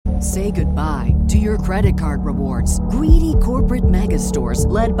Say goodbye to your credit card rewards. Greedy corporate mega stores,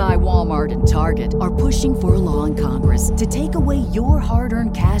 led by Walmart and Target, are pushing for a law in Congress to take away your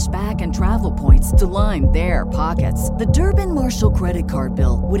hard-earned cash back and travel points to line their pockets. The Durbin-Marshall credit card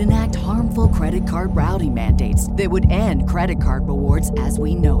bill would enact harmful credit card routing mandates that would end credit card rewards as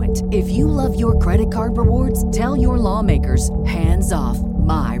we know it. If you love your credit card rewards, tell your lawmakers, hands off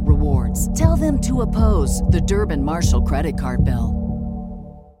my rewards. Tell them to oppose the Durbin-Marshall credit card bill.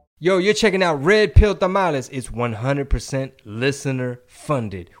 Yo, you're checking out Red Pill Tamales. It's 100% listener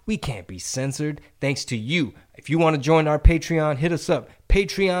funded. We can't be censored thanks to you. If you want to join our Patreon, hit us up.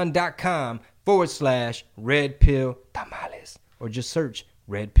 Patreon.com/Red Pill Tamales. Or just search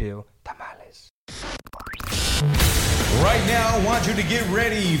Red Pill Tamales. Right now, I want you to get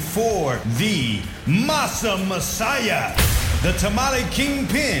ready for the Masa Messiah, the Tamale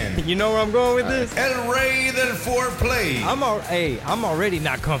Kingpin. You know where I'm going with this? El Rey del Foreplay. I'm already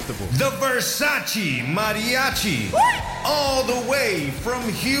not comfortable. The Versace Mariachi. What? All the way from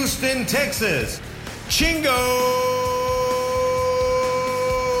Houston, Texas. Chingo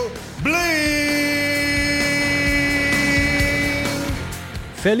Bling.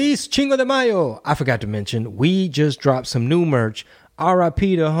 Feliz Chingo de Mayo. I forgot to mention, we just dropped some new merch.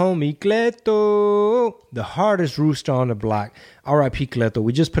 R.I.P. to homie Cleto, the hardest rooster on the block. R.I.P. Cleto.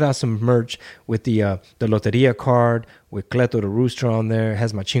 We just put out some merch with the Loteria card with Cleto the rooster on there. It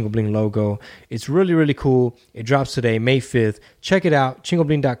has my Chingo Bling logo. It's really, really cool. It drops today, May 5th. Check it out,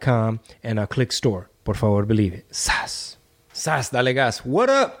 chingobling.com, and click store. Por favor, believe it. Sas. Sas, dale gas. What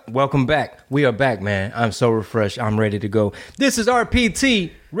up? Welcome back. We are back, man. I'm so refreshed. I'm ready to go. This is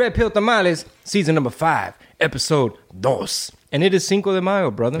RPT, Red Pill Tamales, season number 5, episode 2. And it is Cinco de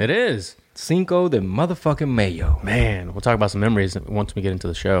Mayo, brother. It is. Cinco de motherfucking Mayo. Man, we'll talk about some memories once we get into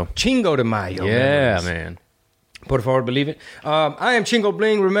the show. Chingo de Mayo. Yeah, memories. man. Por favor, believe it. I am Chingo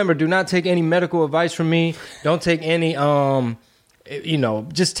Bling. Remember, do not take any medical advice from me. Don't take any,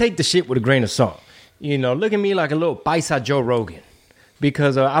 just take the shit with a grain of salt. Look at me like a little paisa Joe Rogan.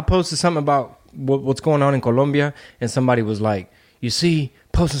 Because I posted something about what's going on in Colombia, and somebody was like, you see,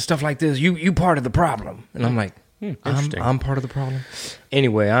 posting stuff like this, you part of the problem. And I'm like, I'm part of the problem.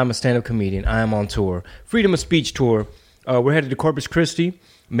 Anyway, I'm a stand-up comedian. I am on tour. Freedom of Speech tour. We're headed to Corpus Christi,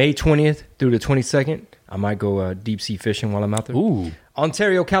 May 20th through the 22nd. I might go deep-sea fishing while I'm out there. Ooh.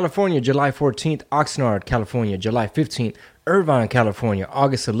 Ontario, California, July 14th. Oxnard, California, July 15th. Irvine, California,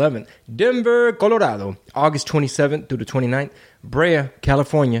 August 11th. Denver, Colorado, August 27th through the 29th. Brea,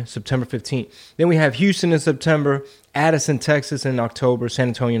 California, September 15th. Then we have Houston in September, Addison, Texas in October, San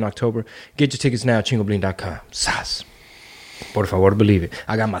Antonio in October. Get your tickets now at chingobling.com. Sas. Por favor, believe it.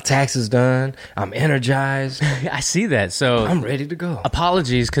 I got my taxes done. I'm energized. I see that. So I'm ready to go.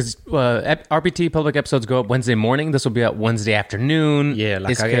 Apologies, because RPT public episodes go up Wednesday morning. This will be out Wednesday afternoon. Yeah,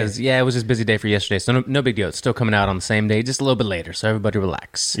 it was just a busy day for yesterday, so no big deal. It's still coming out on the same day, just a little bit later. So everybody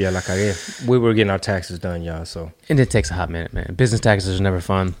relax. Yeah, la cagué. We were getting our taxes done, y'all. So and it takes a hot minute, man. Business taxes are never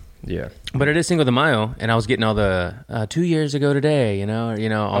fun. Yeah, but it is Cinco de Mayo, and I was getting all the 2 years ago today, on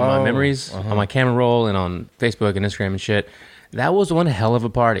my memories, on my camera roll, and on Facebook and Instagram and shit. That was one hell of a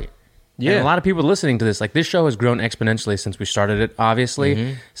party. Yeah. And a lot of people listening to this, like this show has grown exponentially since we started it, obviously.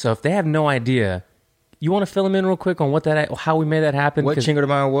 Mm-hmm. So if they have no idea, you want to fill them in real quick on how we made that happen? What Cinco de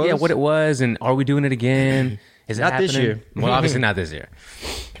Mayo was? Yeah, what it was, and are we doing it again? Is it not happening? This year? Well, obviously not this year.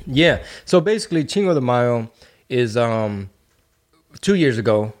 Yeah. So basically, Cinco de Mayo is 2 years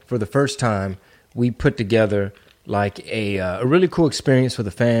ago, for the first time, we put together like a really cool experience for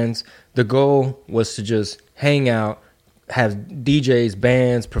the fans. The goal was to just hang out, have DJs,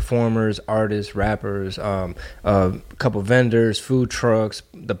 bands, performers, artists, rappers, a couple vendors, food trucks,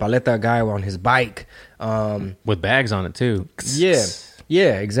 the paleta guy on his bike. With bags on it, too.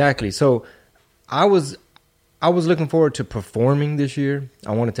 Yeah, exactly. So I was looking forward to performing this year.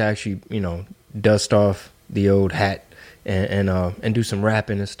 I wanted to actually, dust off the old hat and do some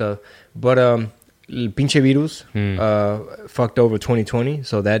rapping and stuff. But pinche virus fucked over 2020,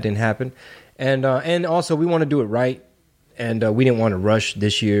 so that didn't happen. And also, we want to do it right. And we didn't want to rush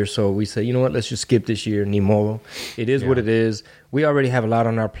this year, so we said, you know what, let's just skip this year, ni modo. It is what it is. We already have a lot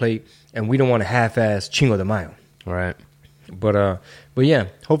on our plate, and we don't want to half-ass Chingo de Mayo. Right. But yeah,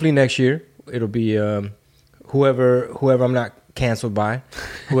 hopefully next year, it'll be whoever I'm not canceled by,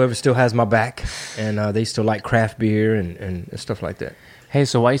 whoever still has my back, and they still like craft beer and stuff like that. Hey,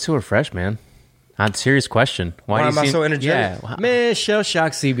 so why are you so refreshed, man? Serious question. Why am I so energetic? Yeah. Man, Shell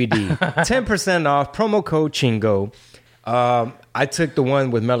Shock CBD. 10% off, promo code Chingo. I took the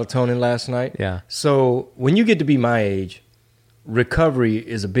one with melatonin last night. Yeah. So when you get to be my age, recovery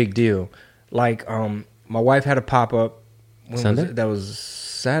is a big deal. Like, my wife had a pop-up. Sunday? That was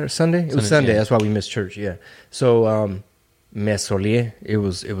Sunday? It was Sunday. That's why we missed church. Yeah. So me solié. It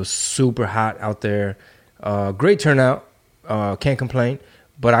was super hot out there. Great turnout. Can't complain.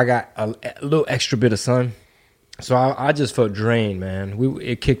 But I got a little extra bit of sun. So I just felt drained, man.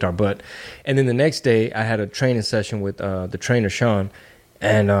 It kicked our butt. And then the next day, I had a training session with the trainer, Sean.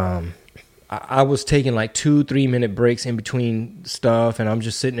 And I was taking like 2-3 minute breaks in between stuff. And I'm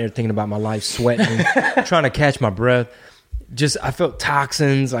just sitting there thinking about my life, sweating, trying to catch my breath. I felt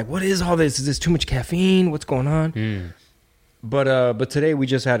toxins. Like, what is all this? Is this too much caffeine? What's going on? But today we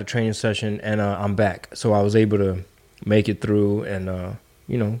just had a training session, and I'm back. So I was able to make it through and...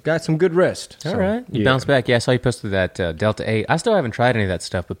 got some good rest. All right. You bounced back. Yeah, I saw you posted that Delta 8. I still haven't tried any of that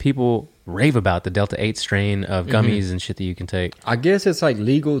stuff, but people rave about the Delta 8 strain of gummies and shit that you can take. I guess it's like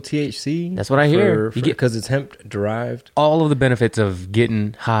legal THC. That's what I hear. Because it's hemp-derived. All of the benefits of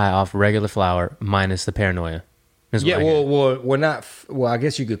getting high off regular flour minus the paranoia. Yeah, we're not... Well, I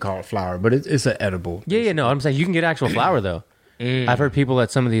guess you could call it flour, but it's an edible. Yeah, no, I'm saying you can get actual flour, though. I've heard people at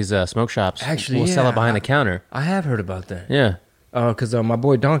some of these smoke shops will sell it behind the counter. I have heard about that. Yeah. Because my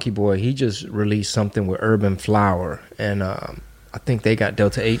boy Donkey Boy, he just released something with Urban Flower, and I think they got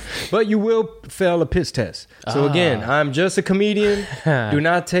Delta 8. But you will fail a piss test. So again, I'm just a comedian. Do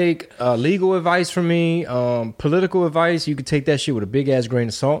not take legal advice from me. Political advice, you can take that shit with a big-ass grain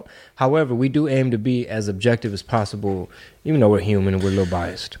of salt. However, we do aim to be as objective as possible, even though we're human and we're a little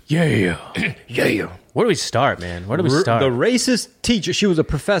biased. Yeah. Yeah. Where do we start, man? Where do we start? The racist teacher, she was a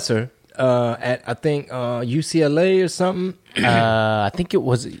professor at, I think, UCLA or something. I think it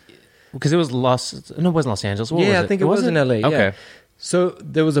was... Because it was it wasn't Los Angeles. What was it? I think it was in LA. Yeah. Okay. So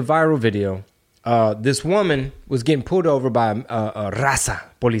there was a viral video. This woman was getting pulled over by raza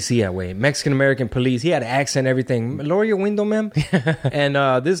policía, Mexican-American police. He had an accent and everything. Lower your window, ma'am.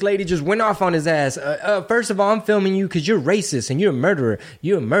 And this lady just went off on his ass. First of all, I'm filming you because you're racist and you're a murderer.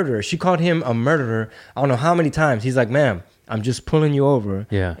 You're a murderer. She called him a murderer. I don't know how many times. He's like, ma'am, I'm just pulling you over,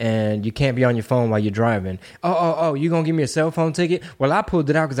 and you can't be on your phone while you're driving. Oh, you gonna give me a cell phone ticket? Well, I pulled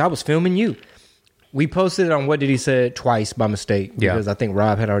it out because I was filming you. We posted it on What Did He Say twice by mistake because I think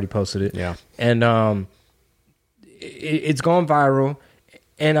Rob had already posted it. Yeah, and it's gone viral.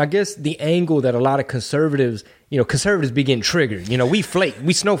 And I guess the angle that a lot of conservatives be getting triggered. We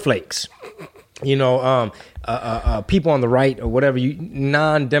snowflakes. People on the right or whatever,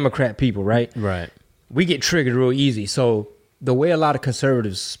 non-Democrat people, right? Right. We get triggered real easy. So the way a lot of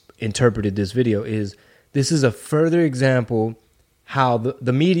conservatives interpreted this video is this is a further example how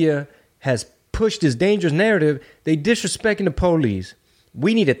the media has pushed this dangerous narrative. They disrespecting the police.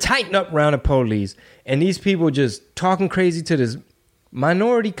 We need to tighten up around the police. And these people just talking crazy to this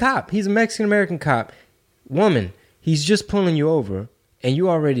minority cop. He's a Mexican-American cop. Woman, he's just pulling you over. And you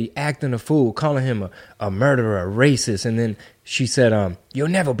already acting a fool, calling him a murderer, a racist. And then she said, you'll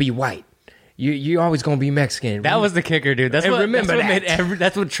never be white. You're always gonna be Mexican. That was the kicker, dude. That's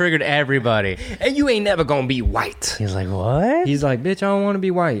what triggered everybody. And you ain't never gonna be white. He's like, what? He's like, bitch, I don't want to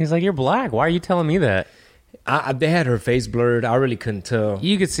be white. He's like, you're black. Why are you telling me that? They had her face blurred. I really couldn't tell.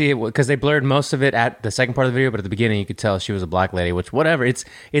 You could see it because they blurred most of it at the second part of the video, but at the beginning you could tell she was a black lady. Which, whatever. It's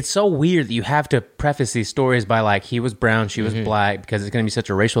so weird that you have to preface these stories by like he was brown, she was black, because it's gonna be such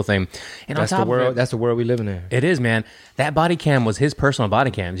a racial thing. And that's the world. That's the world we live in. It is, man. That body cam was his personal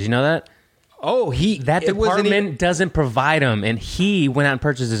body cam. Did you know that? Oh, that department doesn't provide him, and he went out and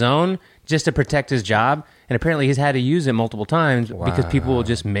purchased his own just to protect his job. And apparently, he's had to use it multiple times because people will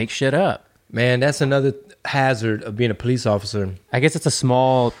just make shit up. Man, that's another hazard of being a police officer. I guess it's a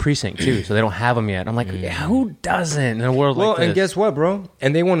small precinct too, so they don't have them yet. I'm like, who doesn't in a world like this? Well, and guess what, bro?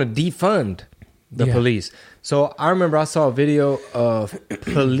 And they want to defund the police. So I remember I saw a video of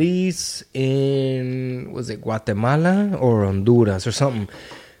police in Guatemala or Honduras or something,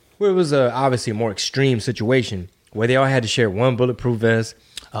 where it was obviously a more extreme situation where they all had to share one bulletproof vest.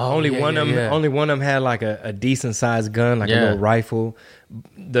 Only one of them had like a decent sized gun, like a little rifle.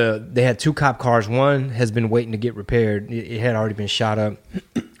 They had 2 cop cars. One has been waiting to get repaired. It had already been shot up.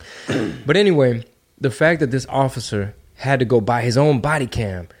 But anyway, the fact that this officer had to go buy his own body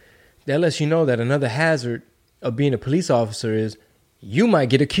cam, that lets you know that another hazard of being a police officer is you might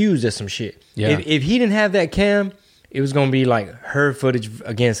get accused of some shit. Yeah. If he didn't have that cam, it was going to be like her footage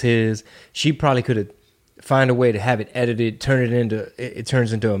against his. She probably could have find a way to have it edited, it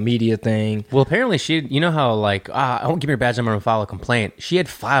turns into a media thing. Well, apparently you know how like, I won't give me your badge number and file a complaint. She had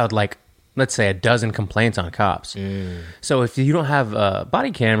filed like, let's say 12 complaints on cops. So if you don't have a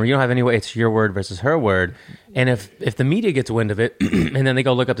body cam or you don't have any way, it's your word versus her word. And if the media gets wind of it and then they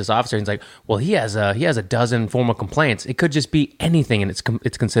go look up this officer and it's like, well, he has 12 formal complaints. It could just be anything and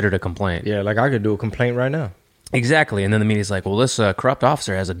it's considered a complaint. Yeah, like I could do a complaint right now. Exactly. And then the media's like, well, this corrupt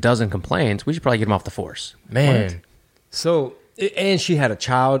officer has a dozen complaints. We should probably get him off the force. Man. What? So, and she had a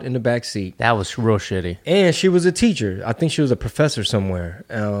child in the back seat. That was real shitty. And she was a teacher. I think she was a professor somewhere.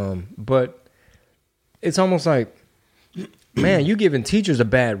 But it's almost like, man, you giving teachers a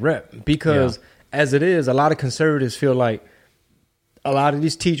bad rep. Because as it is, a lot of conservatives feel like a lot of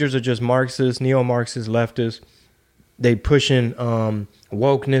these teachers are just Marxists, neo-Marxists, leftists. They pushing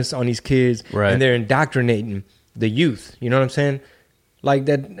wokeness on these kids. Right. And they're indoctrinating the youth. You know what I'm saying? Like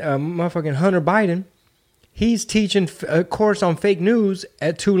that motherfucking Hunter Biden. He's teaching a course on fake news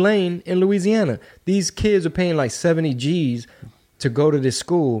at Tulane in Louisiana. These kids are paying like 70 G's to go to this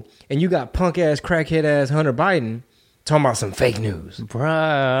school. And you got punk-ass, crackhead-ass Hunter Biden talking about some fake news.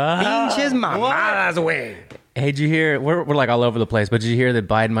 Bruh. Pinches mamadas way. Hey, did you hear? We're like all over the place, but did you hear that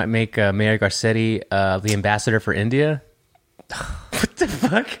Biden might make Mayor Garcetti the ambassador for India? What the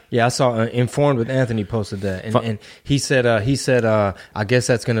fuck? Yeah, I saw Informed with Anthony posted that, and he said I guess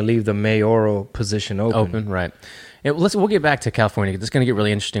that's going to leave the mayoral position open. Right. We'll get back to California. It's going to get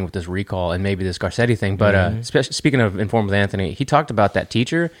really interesting with this recall and maybe this Garcetti thing. But speaking of Informed with Anthony, he talked about that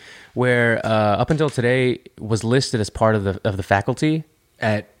teacher where up until today was listed as part of the faculty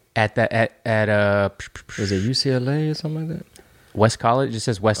at was it UCLA or something like that? West College. It just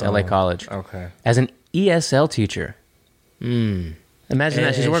says West LA College. Okay. As an ESL teacher. Imagine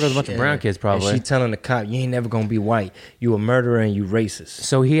that. She's working with a bunch of brown kids, probably. And she telling the cop, you ain't never going to be white. You a murderer and you racist.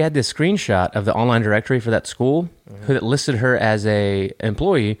 So he had this screenshot of the online directory for that school that listed her as a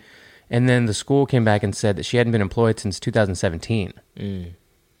employee, and then the school came back and said that she hadn't been employed since 2017.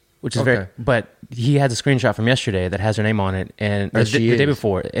 Which is very... But he had the screenshot from yesterday that has her name on it, and the day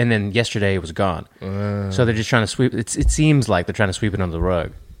before, and then yesterday it was gone. So they're just trying to sweep... It seems like they're trying to sweep it under the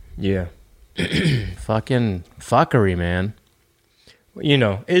rug. Yeah. Fucking fuckery, man. You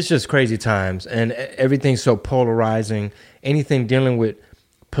know, it's just crazy times, and everything's so polarizing. Anything dealing with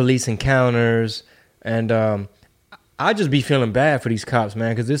police encounters, and I just be feeling bad for these cops,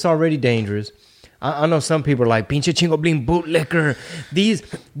 man, because it's already dangerous. I know some people are like, pinche chingo bling bootlicker.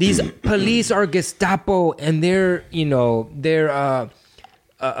 These police are Gestapo, and they're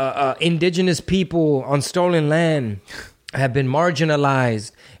indigenous people on stolen land have been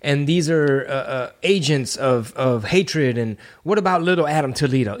marginalized, and these are agents of hatred. And what about little Adam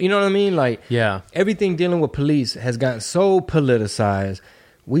Toledo? You know what I mean? Like, yeah, everything dealing with police has gotten so politicized.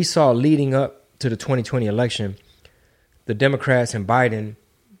 We saw leading up to the 2020 election, the Democrats and Biden,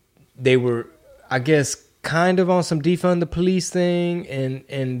 they were, I guess, kind of on some defund the police thing,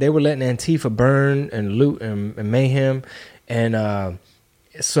 and they were letting Antifa burn and loot and mayhem, and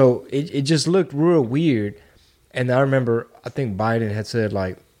so it just looked real weird. And I remember, I think Biden had said,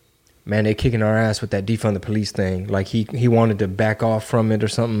 like, man, they kicking our ass with that defund the police thing. Like, he wanted to back off from it or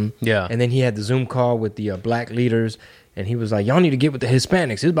something. Yeah. And then he had the Zoom call with the black leaders, and he was like, y'all need to get with the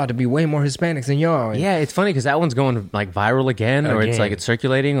Hispanics. There's about to be way more Hispanics than y'all. And yeah, it's funny because that one's going like viral again, or it's like it's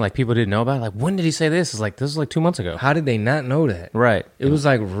circulating. Like, people didn't know about it. Like, when did he say this? It's like, this was like 2 months ago. How did they not know that? Right. It was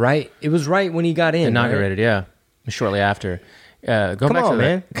like it was right when he got in. Inaugurated, right? Yeah. Shortly after. Come on,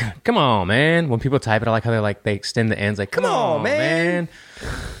 man. Come on, man. When people type it, I like how they extend the ends. Like, come on, man.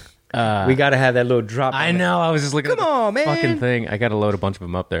 We got to have that little drop. I know. I was just looking at the fucking thing. I got to load a bunch of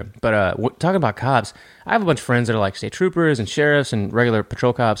them up there. But talking about cops, I have a bunch of friends that are like state troopers and sheriffs and regular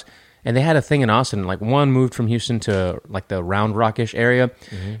patrol cops. And they had a thing in Austin. Like, one moved from Houston to like the Round Rock-ish area.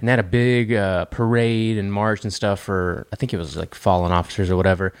 And they had a big parade and march and stuff for, I think it was like fallen officers or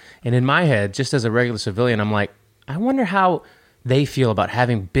whatever. And in my head, just as a regular civilian, I'm like, I wonder how they feel about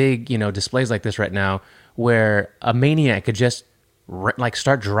having big, displays like this right now, where a maniac could just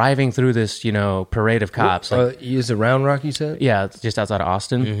start driving through this, parade of cops. Is it Round Rock, you said? Yeah, it's just outside of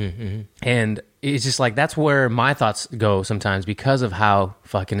Austin. And it's just like, that's where my thoughts go sometimes because of how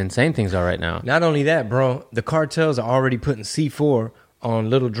fucking insane things are right now. Not only that, bro, the cartels are already putting C4 on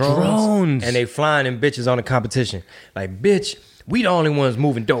little drones. And they flying in bitches on the competition. Like, bitch, we the only ones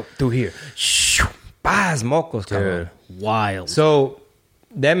moving dope through here. Shoo, Baz mocos, dude. Wild. So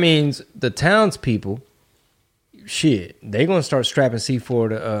that means the townspeople, shit, they gonna start strapping C4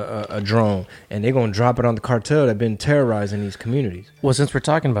 to a drone, and they gonna drop it on the cartel that been terrorizing these communities. Well, since we're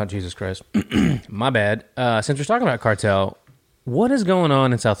talking about Jesus Christ, my bad. Since we're talking about cartel, what is going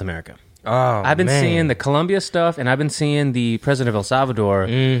on in South America? Oh, I've been seeing the Colombia stuff, and I've been seeing the president of El Salvador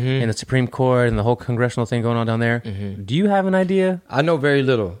and the Supreme Court and the whole congressional thing going on down there. Do you have an idea? I know very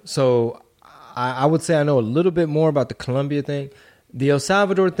little. So I would say I know a little bit more about the Colombia thing. The El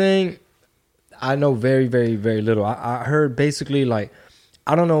Salvador thing, I know very, very, very little. I heard basically, like,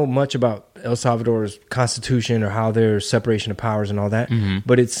 I don't know much about El Salvador's constitution or how their separation of powers and all that.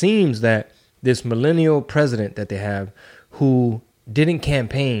 But it seems that this millennial president that they have who didn't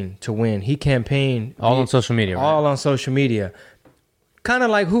campaign to win. He campaigned all on social media. All on social media. Kind of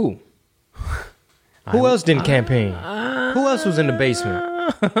like who? Who else didn't campaign? Who else was in the basement?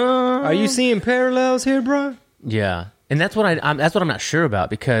 Are you seeing parallels here, bro? Yeah, and that's what I'm not sure about,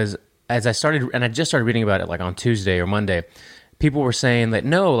 because as I just started reading about it like on Tuesday or Monday, people were saying that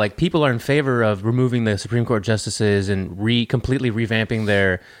no, like people are in favor of removing the Supreme Court justices and completely revamping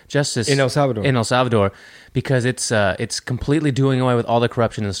their justice in El Salvador because it's completely doing away with all the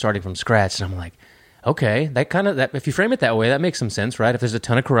corruption and starting from scratch. And I'm like, okay, that if you frame it that way, that makes some sense, right? If there's a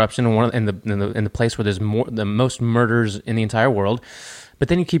ton of corruption in the place where there's the most murders in the entire world. But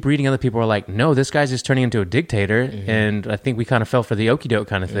then you keep reading other people are like, no, this guy's just turning into a dictator. Mm-hmm. And I think we kind of fell for the okie doke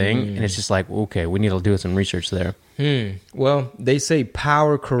kind of thing. Mm-hmm. And it's just like, okay, we need to do some research there. Well, they say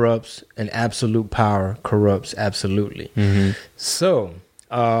power corrupts and absolute power corrupts absolutely. Mm-hmm. So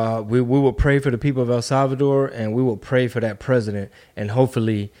we will pray for the people of El Salvador, and we will pray for that president. And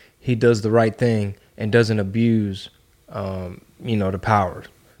hopefully he does the right thing and doesn't abuse, the power.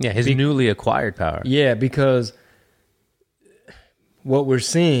 Yeah, his newly acquired power. Yeah, because what we're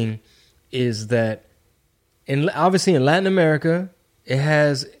seeing is that obviously in Latin America, it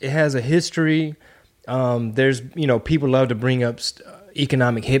has a history. There's people love to bring up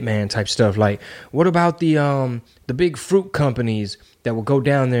economic hitman type stuff. Like, what about the big fruit companies that will go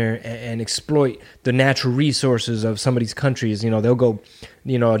down there and exploit the natural resources of some of these countries? They'll go,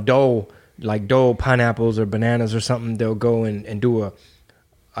 Dole pineapples or bananas or something. They'll go and do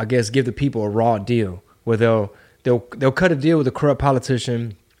give the people a raw deal where they'll cut a deal with a corrupt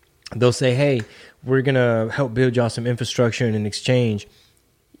politician. They'll say, hey, we're going to help build y'all some infrastructure, and in exchange,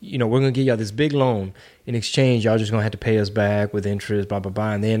 we're going to give y'all this big loan. In exchange, y'all just going to have to pay us back with interest, blah, blah,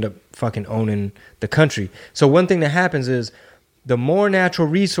 blah. And they end up fucking owning the country. So one thing that happens is the more natural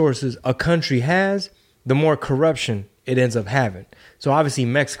resources a country has, the more corruption it ends up having. So obviously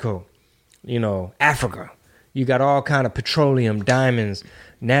Mexico, Africa, you got all kind of petroleum, diamonds,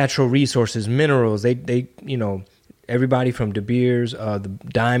 natural resources, minerals. They everybody from De Beers, the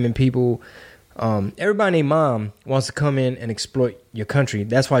diamond people, everybody and their mom wants to come in and exploit your country.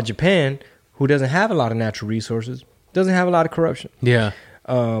 That's why Japan, who doesn't have a lot of natural resources, doesn't have a lot of corruption. Yeah.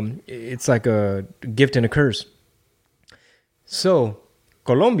 It's like a gift and a curse. So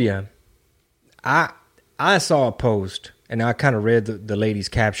Colombia, I saw a post and I kind of read the lady's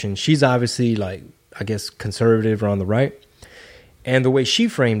caption. She's obviously conservative or on the right. And the way she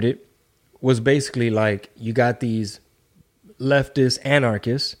framed it was basically like, you got these leftist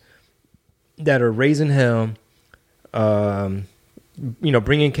anarchists that are raising hell,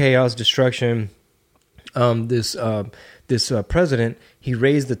 bringing chaos, destruction. This president, he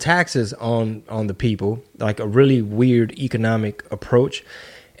raised the taxes on the people, like a really weird economic approach,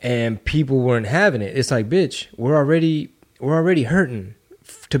 and people weren't having it. It's like, bitch, we're already hurting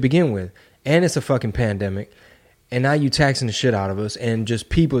to begin with, and it's a fucking pandemic. And now you taxing the shit out of us, and just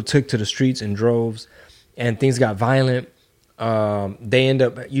people took to the streets in droves, and things got violent. They end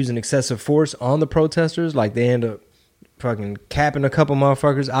up using excessive force on the protesters. Like, they end up fucking capping a couple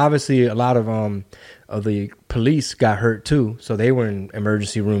motherfuckers. Obviously, a lot of the police got hurt too, so they were in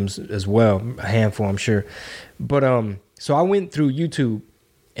emergency rooms as well. A handful, I'm sure. But so I went through YouTube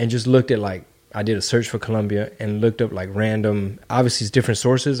and just looked at, like, I did a search for Colombia and looked up like random, obviously it's different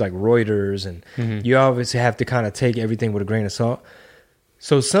sources like Reuters, and you obviously have to kind of take everything with a grain of salt.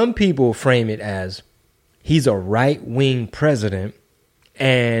 So some people frame it as he's a right-wing president,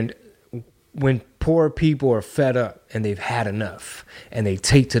 and when poor people are fed up and they've had enough and they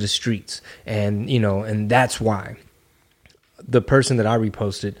take to the streets, and and that's why. The person that I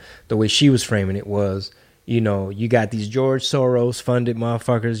reposted, the way she was framing it was, you got these George Soros funded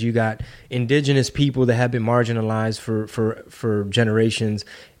motherfuckers. You got indigenous people that have been marginalized for generations.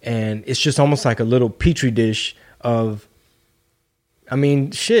 And it's just almost like a little petri dish of,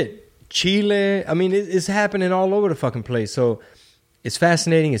 Chile. It's happening all over the fucking place. So it's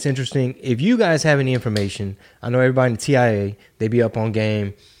fascinating. It's interesting. If you guys have any information, I know everybody in the TIA, they be up on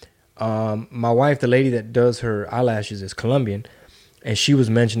game. My wife, the lady that does her eyelashes, is Colombian. And she was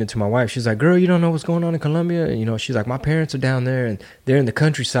mentioning it to my wife. She's like, girl, you don't know what's going on in Colombia? And, she's like, my parents are down there and they're in the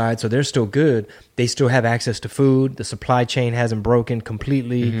countryside, so they're still good. They still have access to food. The supply chain hasn't broken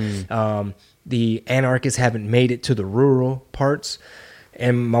completely. Mm-hmm. The anarchists haven't made it to the rural parts.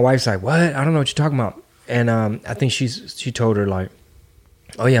 And my wife's like, what? I don't know what you're talking about. And I think she told her, like,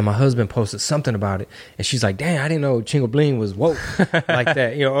 oh, yeah, my husband posted something about it. And she's like, damn, I didn't know Chingo Bling was woke like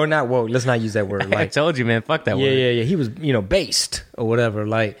that. Or not woke. Let's not use that word. Like, I told you, man. Fuck that word. Yeah. He was, based or whatever.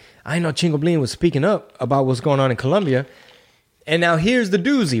 Like, I didn't know Chingo Bling was speaking up about what's going on in Colombia. And now here's the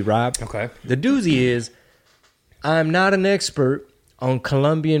doozy, Rob. Okay. The doozy is I'm not an expert on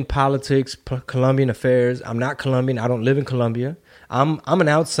Colombian politics, Colombian affairs. I'm not Colombian. I don't live in Colombia. I'm an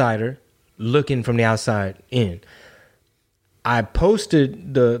outsider looking from the outside in. I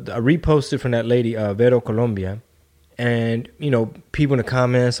reposted from that lady, Vero Colombia, and, people in the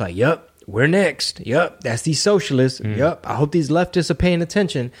comments like, yup, we're next. Yup, that's these socialists. Yup, I hope these leftists are paying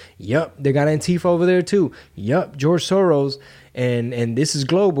attention. Yup, they got Antifa over there too. Yup, George Soros, and this is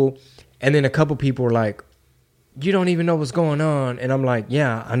global. And then a couple people were like, you don't even know what's going on. And I'm like,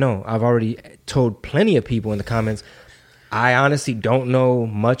 yeah, I know. I've already told plenty of people in the comments, I honestly don't know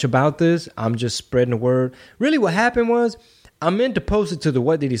much about this. I'm just spreading the word. Really what happened was, I meant to post it to the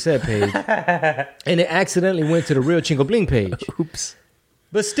What Did He Said page, and it accidentally went to the Real Chingo Bling page. Oops.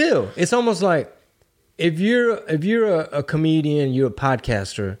 But still, it's almost like if you're a comedian, you're a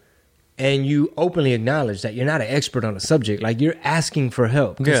podcaster, and you openly acknowledge that you're not an expert on a subject, like you're asking for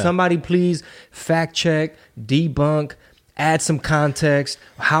help. Can somebody please fact check, debunk, add some context?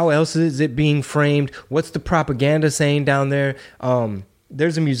 How else is it being framed? What's the propaganda saying down there?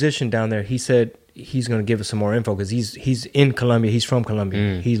 There's a musician down there. He said he's going to give us some more info because he's in Colombia. He's from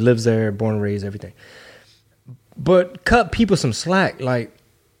Colombia. He lives there, born and raised, everything. But cut people some slack. Like,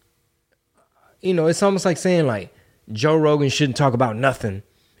 it's almost like saying like Joe Rogan shouldn't talk about nothing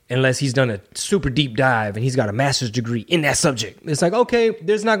unless he's done a super deep dive and he's got a master's degree in that subject. It's like, okay,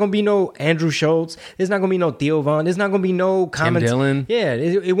 there's not going to be no Andrew Schultz. There's not going to be no Theo Von. There's not going to be no commentary. Tim Dillon. Yeah,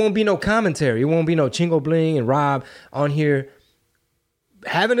 it won't be no commentary. It won't be no Chingo Bling and Rob on here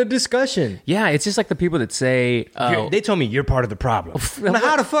having a discussion. Yeah, it's just like the people that say... they told me you're part of the problem. Now,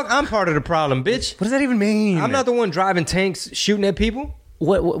 how the fuck I'm part of the problem, bitch? What does that even mean? I'm not the one driving tanks shooting at people.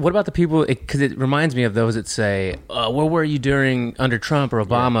 What about the people... Because it reminds me of those that say, where were you under Trump or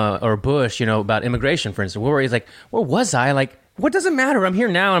Obama or Bush, about immigration, for instance? Where were you? Like, where was I? Like, what does it matter? I'm here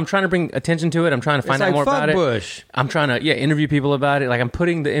now. I'm trying to bring attention to it. I'm trying to find out more about it. Bush. I'm trying to, interview people about it. Like, I'm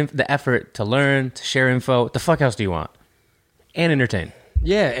putting the effort to learn, to share info. What the fuck else do you want? And entertain.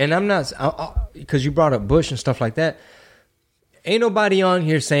 Yeah, and I'm not, because you brought up Bush and stuff like that. Ain't nobody on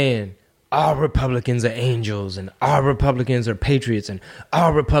here saying, our Republicans are angels and our Republicans are patriots and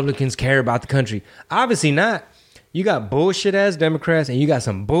our Republicans care about the country. Obviously not. You got bullshit ass Democrats and you got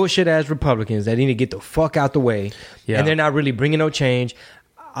some bullshit ass Republicans that need to get the fuck out the way. Yeah. And they're not really bringing no change.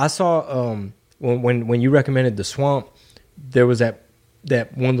 I saw when you recommended The Swamp, there was that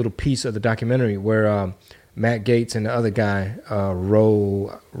one little piece of the documentary where Matt Gaetz and the other guy,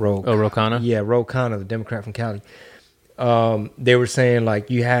 Ro Khanna? Yeah, Ro Khanna, the Democrat from Cali. They were saying like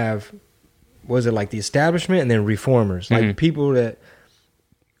you have, was it like the establishment and then reformers, like people that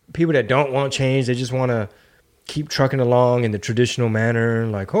don't want change, they just want to keep trucking along in the traditional manner,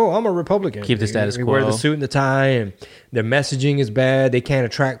 like, oh, I'm a Republican. Keep the status quo. Wear the suit and the tie, and their messaging is bad. They can't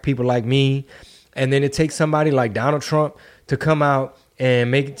attract people like me. And then it takes somebody like Donald Trump to come out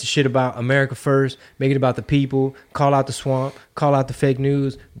and make it shit about America first, make it about the people, call out the swamp, call out the fake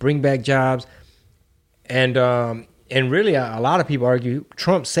news, bring back jobs. And really, a lot of people argue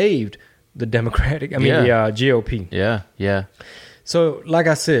Trump saved the the GOP. Yeah, yeah. So, like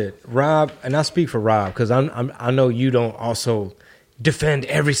I said, Rob, and I speak for Rob because I know you don't also defend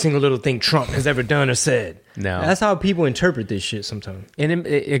every single little thing Trump has ever done or said. No, that's how people interpret this shit sometimes. And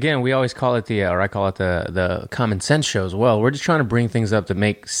again, we always call it I call it the common sense show as well. We're just trying to bring things up that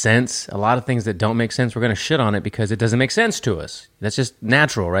make sense. A lot of things that don't make sense, we're going to shit on it because it doesn't make sense to us. That's just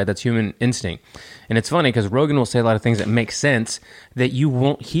natural, right? That's human instinct. And it's funny because Rogan will say a lot of things that make sense that you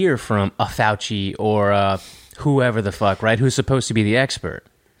won't hear from a Fauci or whoever the fuck, right? Who's supposed to be the expert.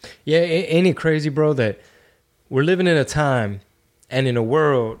 Yeah, ain't it crazy, bro, that we're living in a time and in a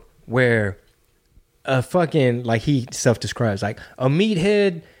world where a fucking, like he self-describes, like a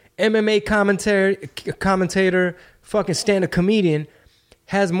meathead MMA commentator, fucking stand-up comedian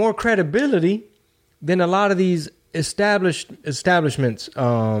has more credibility than a lot of these establishments,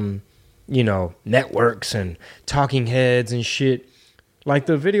 networks and talking heads and shit. Like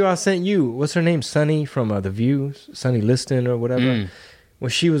the video I sent you, what's her name? Sunny from The View, Sunny Liston or whatever.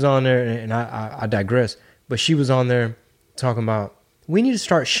 When she was on there, and I digress, but she was on there talking about, we need to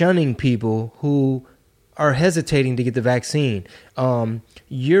start shunning people who are hesitating to get the vaccine.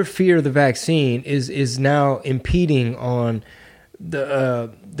 Your fear of the vaccine is now impeding on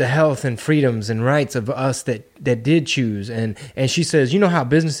the health and freedoms and rights of us that did choose. And she says, you know how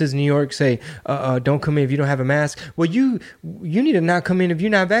businesses in New York say, don't come in if you don't have a mask? Well, you need to not come in if you're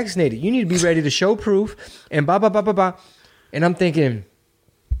not vaccinated. You need to be ready to show proof and blah, blah, blah, blah, blah. And I'm thinking,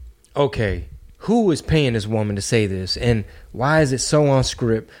 okay, who is paying this woman to say this? And why is it so on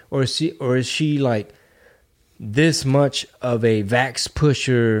script? Or is she like this much of a vax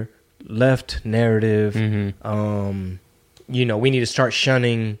pusher left narrative. You know, we need to start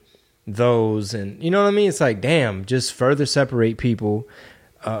shunning those, and you know what I mean? It's like, damn, just further separate people.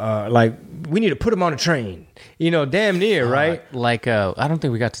 Like, we need to put them on a train. You know, damn near, right? I don't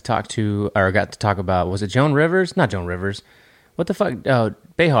think we got to talk about, was it Joan Rivers? Not Joan Rivers. What the fuck? Oh,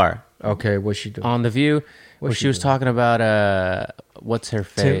 Behar. Okay, what's she doing? On The View, where she was talking about, what's her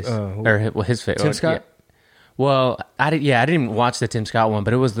face? His face. Tim Scott? Yeah. Well, I didn't even watch the Tim Scott one,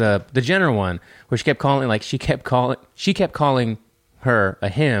 but it was the Jenner one, where she kept calling her a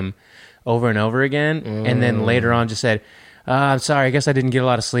him over and over again, and then later on just said, I'm sorry, I guess I didn't get a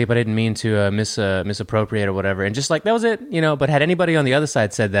lot of sleep. I didn't mean to misappropriate or whatever. And just like, that was it, you know. But had anybody on the other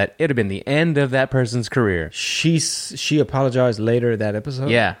side said that, it would have been the end of that person's career. She apologized later that episode?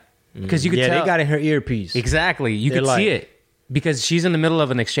 Yeah. Because you could tell. They got in her earpiece. Exactly. You could see it. Because she's in the middle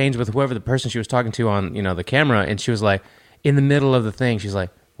of an exchange with whoever the person she was talking to on, you know, the camera. And she was like, in the middle of the thing, she's like,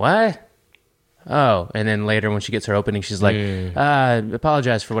 what? Oh, and then later when she gets her opening, she's like,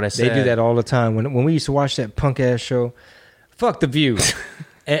 apologize for what I said. They do that all the time. When we used to watch that punk ass show, fuck The View,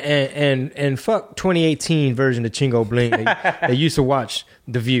 and fuck 2018 version of Chingo Bling. They used to watch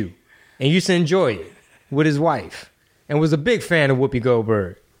The View and used to enjoy it with his wife, and was a big fan of Whoopi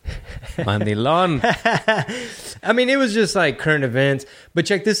Goldberg. Mandilon. I mean, it was just like current events. But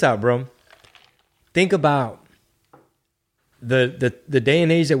check this out, bro. Think about the day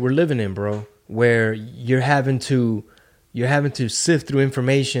and age that we're living in, bro, where you're having to sift through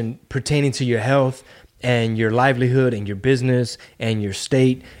information pertaining to your health and your livelihood and your business and your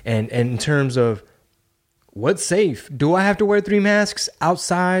state, and in terms of what's safe. Do I have to wear 3 masks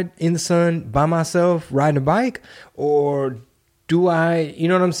outside in the sun by myself riding a bike, or do I, you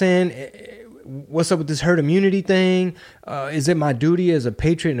know what I'm saying? What's up with this herd immunity thing? Is it my duty as a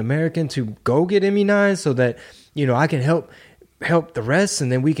patriot and American to go get immunized so that, you know, I can help the rest,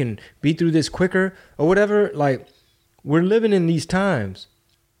 and then we can be through this quicker or whatever? Like, we're living in these times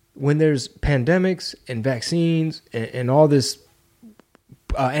when there's pandemics and vaccines and all this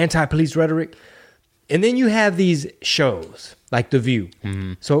anti-police rhetoric. And then you have these shows like The View.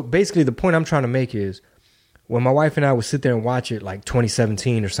 Mm-hmm. So basically the point I'm trying to make is, when my wife and I would sit there and watch it like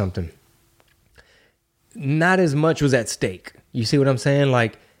 2017 or something, not as much was at stake. You see what I'm saying?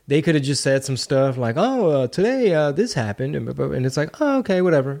 Like, they could have just said some stuff like, today this happened. And it's like, oh, okay,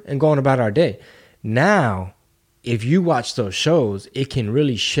 whatever. And going about our day. Now, if you watch those shows, it can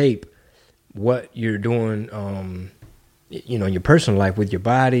really shape what you're doing, you know, in your personal life with your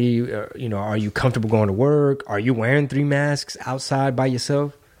body. You know, are you comfortable going to work? Are you wearing 3 masks outside by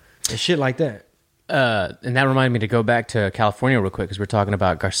yourself? And shit like that. And that reminded me to go back to California real quick, because we're talking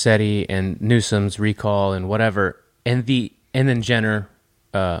about Garcetti and Newsom's recall and whatever. And then Jenner,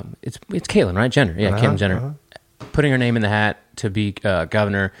 it's Caitlyn, right? Jenner. Yeah, Caitlyn Jenner. Putting her name in the hat to be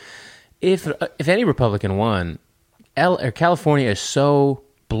governor. If any Republican won, California is so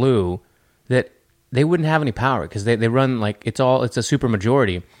blue that they wouldn't have any power, because they run like it's a super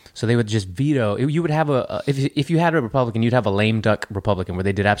majority. So they would just veto. You would have if you had a Republican, you'd have a lame duck Republican where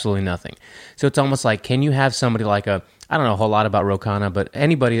they did absolutely nothing. So it's almost like, can you have somebody like I don't know a whole lot about Ro Khanna, but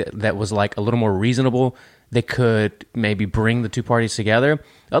anybody that was like a little more reasonable that could maybe bring the two parties together?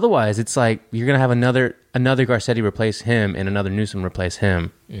 Otherwise, it's like you're gonna have another Garcetti replace him and another Newsom replace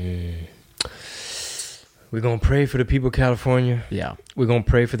him. We're going to pray for the people of California. Yeah. We're going to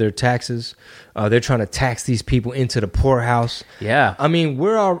pray for their taxes. They're trying to tax these people into the poorhouse. Yeah. I mean,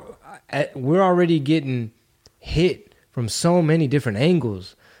 we're already getting hit from so many different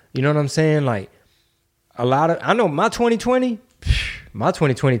angles. You know what I'm saying? Like, I know my 2020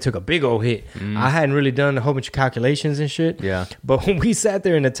 took a big old hit. I hadn't really done a whole bunch of calculations and shit. Yeah. But when we sat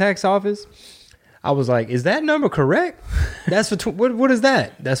there in the tax office, I was like, "Is that number correct? That's for what is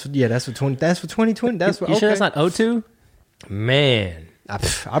that? That's for 20. That's for 2020. That's for you sure that's not 02? Man, I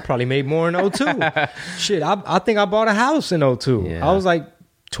probably made more in 02. Shit, I think I bought a house in 02. Yeah. I was like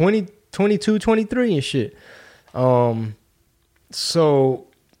 20, 22, 23 and shit. So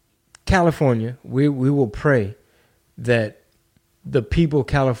California, we will pray that the people of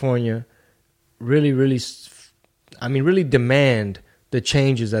California really demand the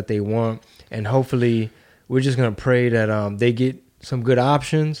changes that they want. And hopefully, we're just going to pray that they get some good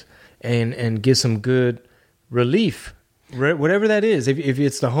options and get some good relief, whatever that is. If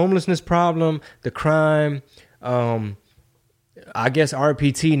it's the homelessness problem, the crime, I guess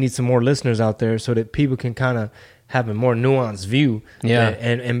RPT needs some more listeners out there so that people can kind of have a more nuanced view. Yeah.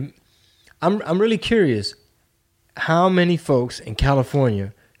 And I'm really curious how many folks in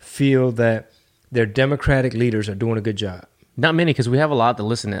California feel that their Democratic leaders are doing a good job. Not many, because we have a lot to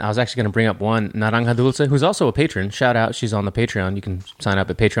listen to. I was actually going to bring up one, Naranja Dulce, who's also a patron. Shout out. She's on the Patreon. You can sign up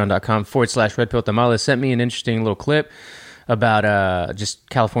at patreon.com/redpilltamale. Sent me an interesting little clip about just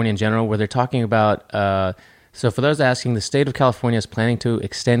California in general, where they're talking about... so for those asking, the state of California is planning to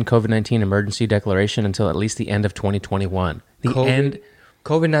extend COVID-19 emergency declaration until at least the end of 2021.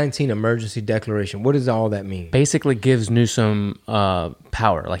 COVID-19 emergency declaration. What does all that mean? Basically gives Newsom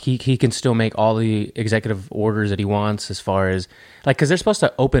power. Like he can still make all the executive orders that he wants as far as like, because they're supposed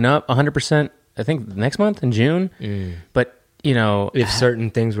to open up 100%, I think next month in June. But you know, if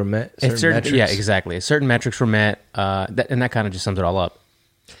certain things were met, metrics. Yeah, exactly. If certain metrics were met, and that kind of just sums it all up.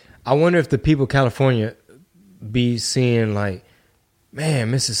 I wonder if the people of California be seeing like,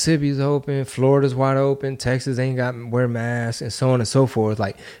 man, Mississippi's open, Florida's wide open, Texas ain't got to wear masks, and so on and so forth.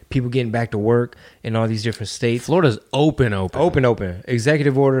 Like people getting back to work in all these different states. Florida's open.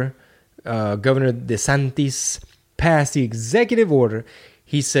 Executive order. Governor DeSantis passed the executive order.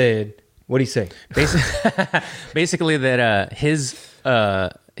 He said, what did he say? Basically that his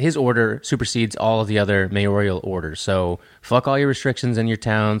order supersedes all of the other mayoral orders. So fuck all your restrictions in your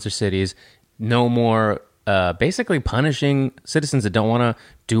towns or cities. No more basically punishing citizens that don't want to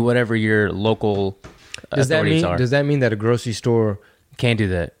do whatever your local authorities are. Does that mean that a grocery store can't do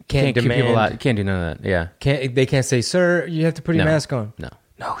that? Can't keep people out. Can't do none of that. Yeah. They can't say, sir, you have to put your mask on.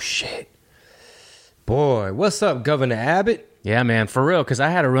 No shit. Boy, what's up, Governor Abbott? Yeah, man, for real. Because I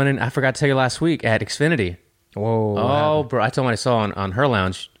had a run-in, I forgot to tell you last week, at Xfinity. Whoa. Oh, bro. I told my saw on Her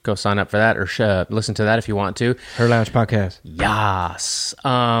Lounge. Go sign up for that or listen to that if you want to. Her Lounge podcast. Yes.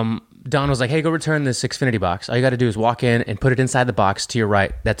 Don was like, hey, go return this Xfinity box. All you got to do is walk in and put it inside the box to your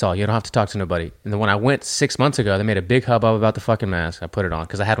right. That's all. You don't have to talk to nobody. And then when I went 6 months ago, they made a big hubbub about the fucking mask. I put it on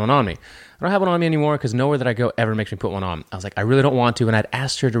because I had one on me. I don't have one on me anymore because nowhere that I go ever makes me put one on. I was like, I really don't want to. And I'd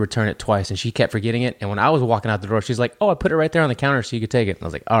asked her to return it twice and she kept forgetting it. And when I was walking out the door, she's like, oh, I put it right there on the counter so you could take it. And I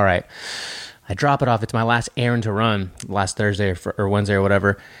was like, all right. I drop it off. It's my last errand to run, last Thursday or Wednesday or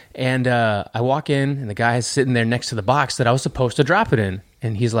whatever. And I walk in, and the guy is sitting there next to the box that I was supposed to drop it in.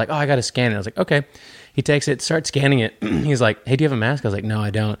 And he's like, oh, I got to scan it. I was like, okay. He takes it, starts scanning it. He's like, hey, do you have a mask? I was like, no, I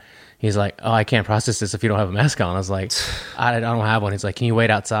don't. He's like, oh, I can't process this if you don't have a mask on. I was like, I don't have one. He's like, can you wait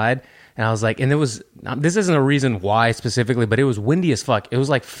outside? And I was like, and this isn't a reason why specifically, but it was windy as fuck. It was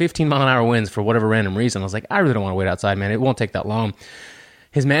like 15-mile-an-hour winds for whatever random reason. I was like, I really don't want to wait outside, man. It won't take that long.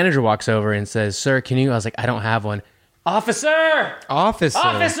 His manager walks over and says, sir, can you? I was like, I don't have one. Officer! Across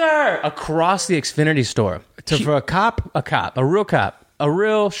the Xfinity store. For a cop? A real cop. A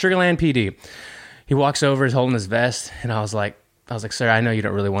real Sugarland PD. He walks over, he's holding his vest, and I was like, sir, I know you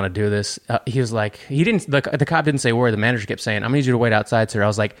don't really want to do this. He was like, the cop didn't say a word. The manager kept saying, I'm going to need you to wait outside, sir. I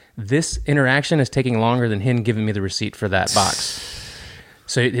was like, this interaction is taking longer than him giving me the receipt for that box.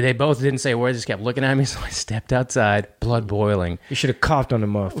 So they both didn't say a word, just kept looking at me, so I stepped outside, blood boiling. You should have coughed on the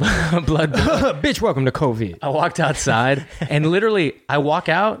motherfucker. Blood boiling. Bitch, welcome to COVID. I walked outside, and literally, I walk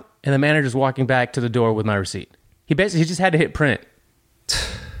out, and the manager's walking back to the door with my receipt. He just had to hit print.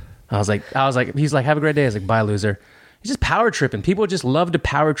 I was like, he's like, have a great day. I was like, bye, loser. He's just power tripping. People just love to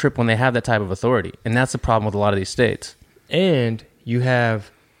power trip when they have that type of authority, and that's the problem with a lot of these states. And you have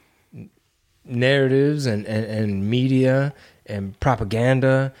narratives and media and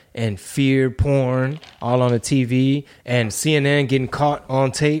propaganda and fear porn all on the TV, and CNN getting caught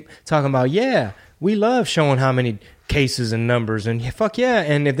on tape talking about, yeah, we love showing how many cases and numbers, and fuck yeah,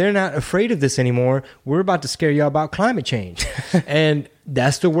 and if they're not afraid of this anymore, we're about to scare y'all about climate change. And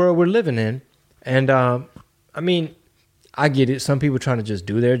that's the world we're living in. And I mean, I get it. Some people trying to just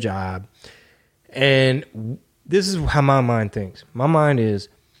do their job, and this is how my mind thinks. My mind is,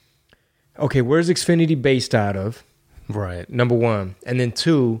 okay, where's Xfinity based out of? Right. Number one. And then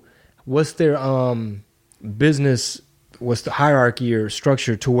two, what's their business, what's the hierarchy or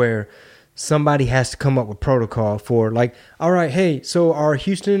structure to where somebody has to come up with protocol for, like, all right, hey, so our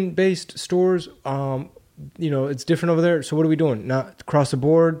Houston-based stores, it's different over there. So what are we doing? Not across the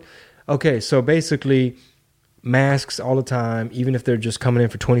board? Okay, so basically masks all the time, even if they're just coming in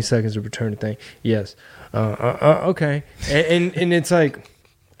for 20 seconds to return the thing. Yes. Okay. And it's like...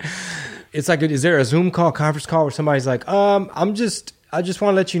 It's like, is there a Zoom call, conference call where somebody's like, I just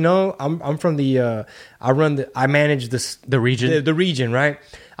want to let you know, I'm from I manage the region. The region, right?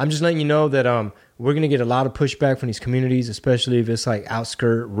 I'm just letting you know that we're going to get a lot of pushback from these communities, especially if it's like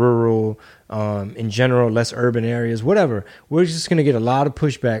outskirt, rural, in general, less urban areas, whatever. We're just going to get a lot of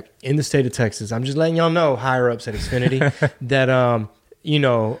pushback in the state of Texas. I'm just letting y'all know, higher ups at Xfinity,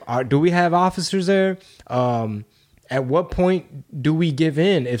 that, do we have officers there? At what point do we give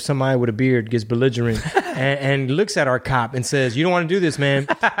in if somebody with a beard gets belligerent and looks at our cop and says, "You don't want to do this, man.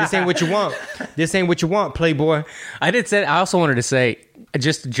 This ain't what you want. This ain't what you want, playboy." I also wanted to say,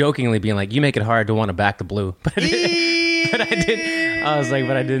 just jokingly being like, "You make it hard to want to back the blue," but I didn't. I was like,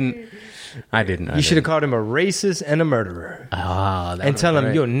 but I didn't. You should have called him a racist and a murderer. Oh, and tell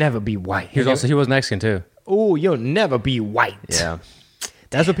him you'll never be white. He was Mexican too. Oh, you'll never be white. Yeah,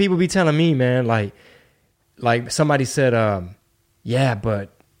 that's what people be telling me, man. Like somebody said, yeah, but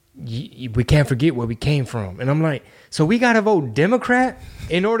we can't forget where we came from. And I'm like, so we got to vote Democrat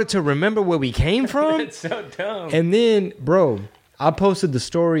in order to remember where we came from? That's so dumb. And then, bro, I posted the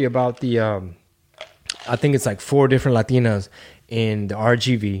story about the, I think it's like 4 different Latinas in the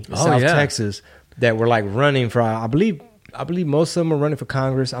RGV in South Texas that were like running for, I believe most of them are running for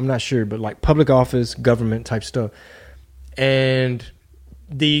Congress. I'm not sure, but like public office, government type stuff. And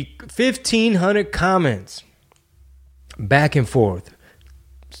the 1,500 comments back and forth,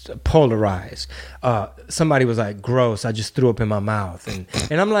 polarized. Somebody was like, "Gross, I just threw up in my mouth."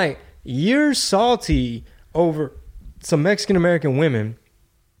 And I'm like, you're salty over some Mexican American women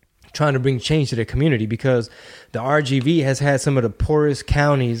trying to bring change to their community because the RGV has had some of the poorest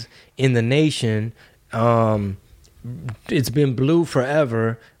counties in the nation. It's been blue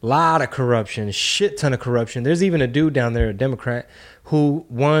forever. A lot of corruption, shit ton of corruption. There's even a dude down there, a Democrat, who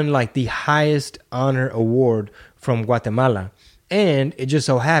won like the highest honor award from Guatemala. And it just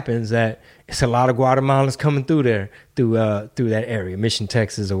so happens that it's a lot of Guatemalans coming through there, through that area, Mission,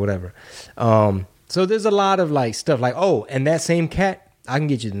 Texas or whatever. So there's a lot of like stuff like, oh, and that same cat, I can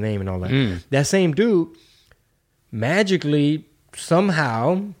get you the name and all that. That same dude magically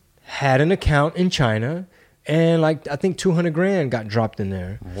somehow had an account in China and like I think $200,000 got dropped in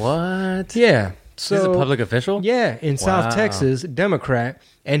there. What? Yeah. So, this is a public official? Yeah, in South Texas, Democrat,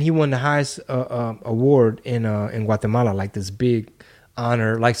 and he won the highest award in Guatemala, like this big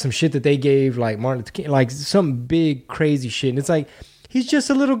honor, like some shit that they gave like Martin Luther King, like some big crazy shit. And it's like, he's just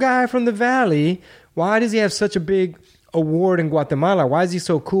a little guy from the valley. Why does he have such a big award in Guatemala? Why is he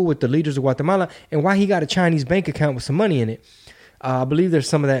so cool with the leaders of Guatemala? And why he got a Chinese bank account with some money in it? I believe there's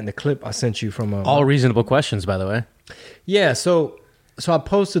some of that in the clip I sent you from... all reasonable questions, by the way. Yeah, so I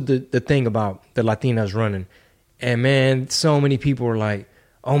posted the thing about the Latinas running. And man, so many people were like,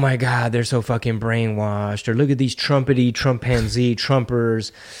 oh my God, they're so fucking brainwashed. Or look at these Trumpity, Trumpanzee,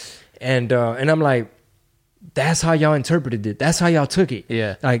 Trumpers. And I'm like, that's how y'all interpreted it. That's how y'all took it.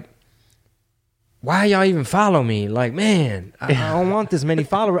 Yeah. Like, why y'all even follow me? Like, man, I don't want this many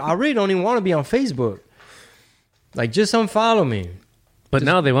followers. I really don't even want to be on Facebook. Like, just unfollow me. But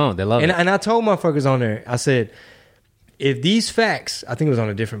no, they won't. They love it. And I told motherfuckers on there, I said, if these facts, I think it was on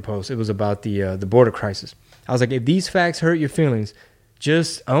a different post, it was about the border crisis. I was like, if these facts hurt your feelings,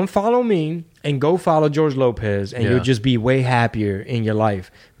 just unfollow me and go follow George Lopez, and you'll just be way happier in your life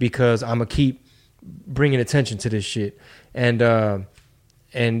because I'm going to keep bringing attention to this shit. And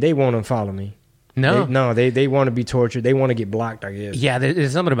they won't unfollow me. No. They want to be tortured. They want to get blocked, I guess. Yeah,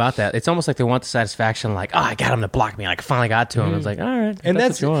 there's something about that. It's almost like they want the satisfaction, like, oh, I got him to block me. Like, I finally got to him. I was like, all right, and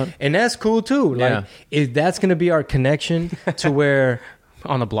that's what you want. And that's cool too. Like, if that's going to be our connection to where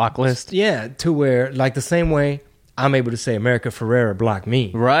on the block list, to where like the same way I'm able to say America Ferrera blocked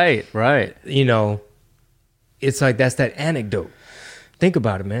me. Right. You know, it's like that's that anecdote. Think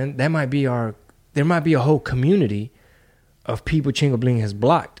about it, man. There might be a whole community of people Chingo Bling has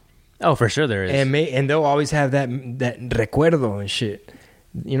blocked. Oh, for sure there is. And they'll always have that recuerdo and shit.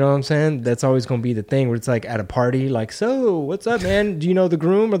 You know what I'm saying? That's always going to be the thing where it's like at a party, like, so, what's up, man? Do you know the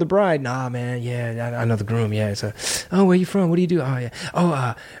groom or the bride? Nah, man, yeah, I know the groom, yeah. So, oh, where you from? What do you do? Oh, yeah.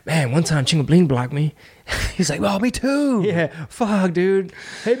 Oh, man, one time Chingo Bling blocked me. He's like, well, me too. Yeah, fuck, dude.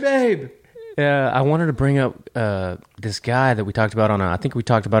 Hey, babe. Yeah, I wanted to bring up this guy that we talked about I think we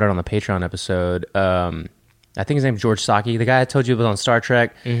talked about it on the Patreon episode. I think his name's George Saki. The guy I told you was on Star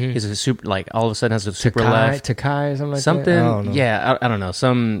Trek. Mm-hmm. He's a super, like, all of a sudden has a super left. Takai, something like that? Yeah, I don't know.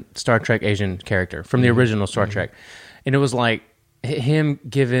 Some Star Trek Asian character from the original Star Trek. And it was like him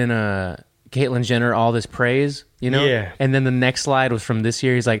giving Caitlyn Jenner all this praise, you know? Yeah. And then the next slide was from this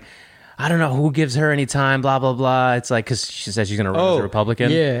year. He's like, I don't know who gives her any time, blah, blah, blah. It's like, because she says she's going to run as a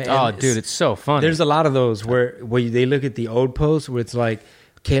Republican. Yeah. Oh, dude, it's so funny. There's a lot of those where they look at the old posts where it's like,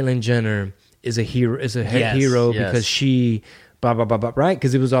 Caitlyn Jenner is a hero, hero because she blah blah blah blah, right?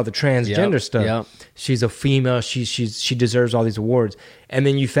 Because it was all the transgender stuff. Yep. She's a female. She deserves all these awards. And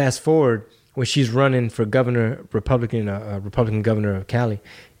then you fast forward when she's running for governor, Republican governor of Cali.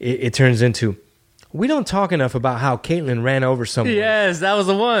 It turns into, we don't talk enough about how Caitlyn ran over someone. Yes, that was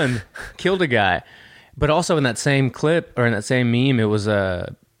the one. Killed a guy. But also in that same clip or in that same meme, it was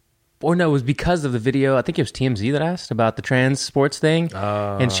or no, it was because of the video. I think it was TMZ that asked about the trans sports thing.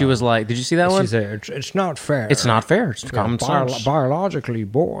 And she was like, did you see that one? She said, it's not fair. It's not fair. It's common sense. Biologically,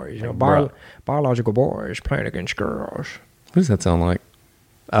 boys, biological boys playing against girls. What does that sound like?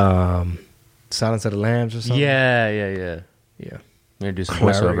 Silence of the Lambs or something? Yeah. Yeah. We need to do some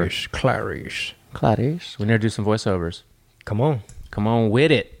voiceovers. Clarice. We need to do some voiceovers. Come on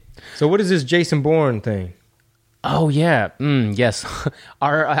with it. So what is this Jason Bourne thing? Oh, yeah. Yes.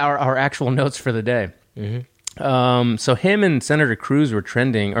 our actual notes for the day. Mm-hmm. So him and Senator Cruz were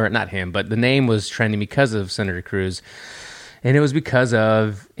trending, or not him, but the name was trending because of Senator Cruz. And it was because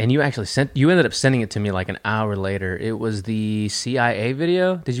of, and you ended up sending it to me like an hour later. It was the CIA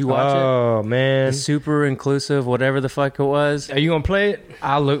video. Did you watch it? Oh, man. The super inclusive, whatever the fuck it was. Are you going to play it?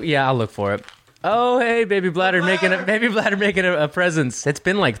 I'll look for it. Oh, hey, Baby Bladder making a presence. It's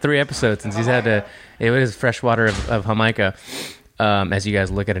been like 3 episodes since he's had to. It was fresh water of Jamaica. As you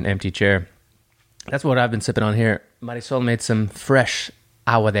guys look at an empty chair, that's what I've been sipping on here. Marisol made some fresh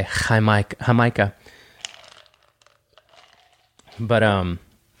agua de Jamaica. But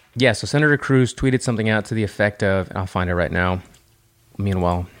yeah. So Senator Cruz tweeted something out to the effect of, and I'll find it right now.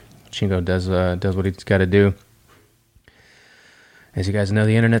 Meanwhile, Chingo does what he's got to do. As you guys know,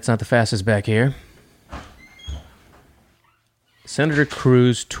 the internet's not the fastest back here. Senator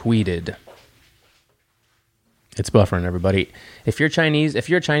Cruz tweeted. It's buffering, everybody. If you're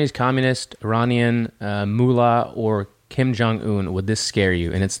a Chinese communist, Iranian, mullah, or Kim Jong-un, would this scare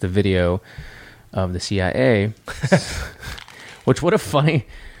you? And it's the video of the CIA. Which, what a funny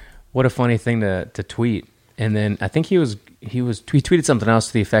thing to tweet. And then I think he tweeted something else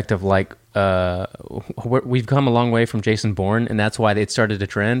to the effect of like, we've come a long way from Jason Bourne, and that's why it started to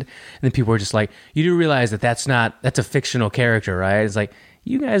trend. And then people were just like, you do realize that's a fictional character, right? It's like,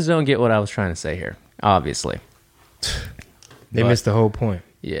 you guys don't get what I was trying to say here, obviously. They missed the whole point.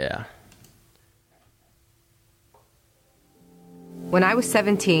 Yeah. When I was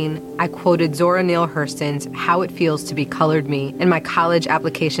 17, I quoted Zora Neale Hurston's How It Feels to Be Colored Me in my college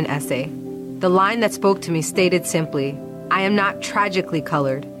application essay. The line that spoke to me stated simply, I am not tragically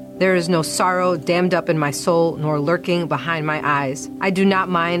colored. There is no sorrow dammed up in my soul nor lurking behind my eyes. I do not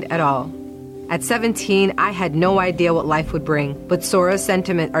mind at all. At 17, I had no idea what life would bring, but Zora's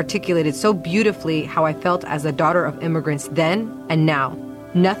sentiment articulated so beautifully how I felt as a daughter of immigrants then and now.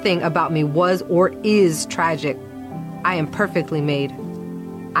 Nothing about me was or is tragic. I am perfectly made.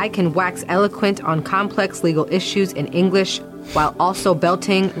 I can wax eloquent on complex legal issues in English while also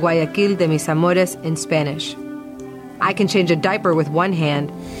belting Guayaquil de mis amores in Spanish. I can change a diaper with one hand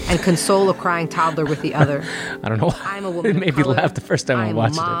and console a crying toddler with the other. I don't know. I'm a woman it made me laugh the first time I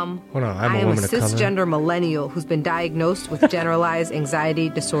watched it. Hold on, I am a cisgender millennial who's been diagnosed with generalized anxiety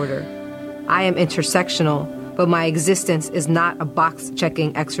disorder. I am intersectional, but my existence is not a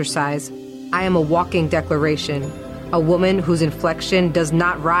box-checking exercise. I am a walking declaration. A woman whose inflection does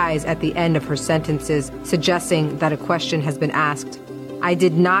not rise at the end of her sentences, suggesting that a question has been asked. I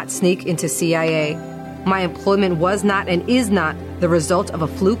did not sneak into CIA. My employment was not and is not the result of a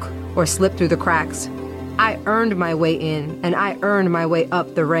fluke or slip through the cracks. I earned my way in, and I earned my way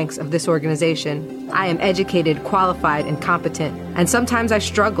up the ranks of this organization. I am educated, qualified, and competent, and sometimes I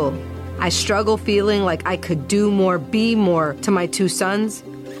struggle. I struggle feeling like I could do more, be more to my 2 sons,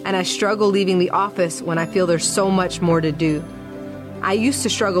 and I struggle leaving the office when I feel there's so much more to do. I used to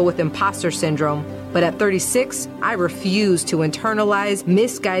struggle with imposter syndrome, but at 36, I refuse to internalize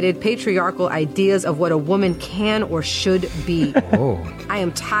misguided patriarchal ideas of what a woman can or should be. Oh. I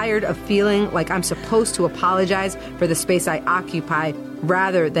am tired of feeling like I'm supposed to apologize for the space I occupy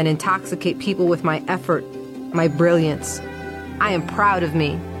rather than intoxicate people with my effort, my brilliance. I am proud of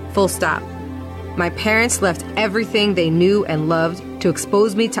me, full stop. My parents left everything they knew and loved to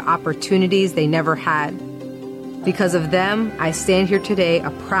expose me to opportunities they never had. Because of them, I stand here today a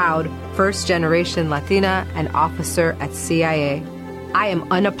proud first-generation Latina and officer at CIA. I am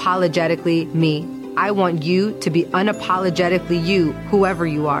unapologetically me. I want you to be unapologetically you, whoever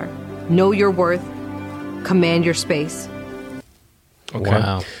you are. Know your worth. Command your space. Okay.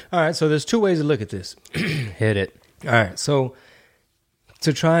 Wow. All right, so there's 2 ways to look at this. Hit it. All right, so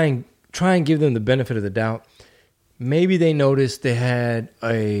to try and give them the benefit of the doubt, maybe they noticed they had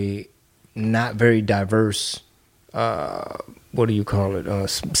a not very diverse, what do you call it,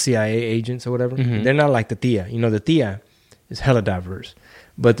 CIA agents or whatever. Mm-hmm. They're not like the TIA. You know, the TIA is hella diverse.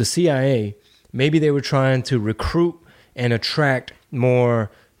 But the CIA, maybe they were trying to recruit and attract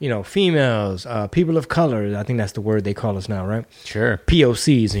more, females, people of color. I think that's the word they call us now, right? Sure.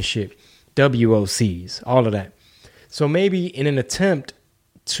 POCs and shit. WOCs, all of that. So maybe in an attempt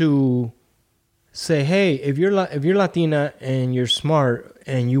to say, hey, if you're Latina and you're smart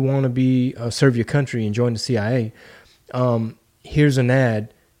and you want to be serve your country and join the CIA, here's an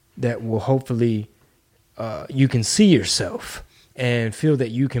ad that will hopefully you can see yourself and feel that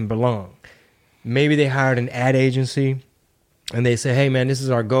you can belong. Maybe they hired an ad agency and they say, hey, man, this is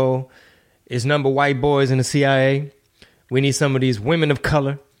our goal. It's number white boys in the CIA. We need some of these women of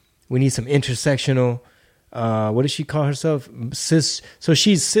color. We need some intersectional, what does she call herself? So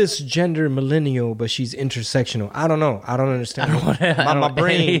she's cisgender millennial, but she's intersectional. I don't know. I don't understand. My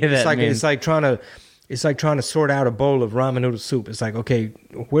brain, it's like trying to sort out a bowl of ramen noodle soup. It's like, okay,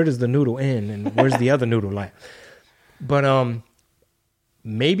 where does the noodle end and where's the other noodle like? But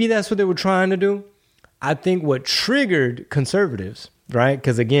maybe that's what they were trying to do. I think what triggered conservatives, right?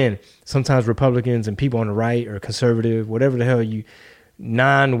 Because again, sometimes Republicans and people on the right or conservative, whatever the hell you,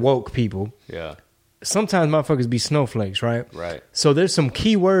 non-woke people. Yeah. Sometimes motherfuckers be snowflakes, right? Right. So there's some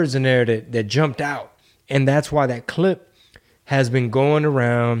key words in there that jumped out. And that's why that clip has been going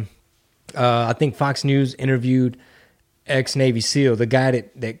around. I think Fox News interviewed ex-Navy SEAL, the guy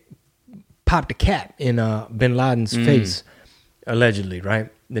that popped a cat in bin Laden's face, allegedly,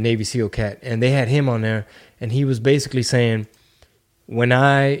 right? The Navy SEAL cat. And they had him on there, and he was basically saying, when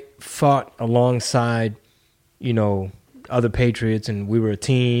I fought alongside, other patriots and we were a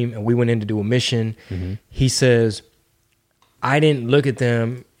team and we went in to do a mission, he says, I didn't look at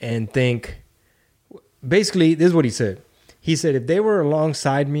them and think, basically, this is what he said. He said, if they were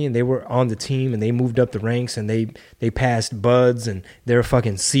alongside me and they were on the team and they moved up the ranks and they passed buds and they're a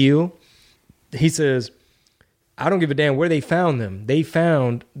fucking SEAL, he says, I don't give a damn where they found them. They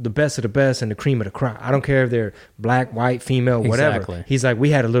found the best of the best and the cream of the crop. I don't care if they're black, white, female, whatever. Exactly. He's like,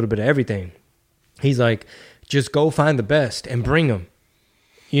 we had a little bit of everything. He's like, just go find the best and bring them.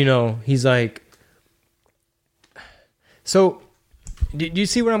 He's like, so do you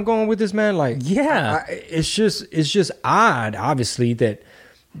see where I'm going with this, man? Like, yeah, it's just odd, obviously, that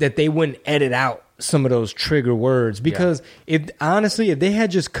they wouldn't edit out some of those trigger words, because if they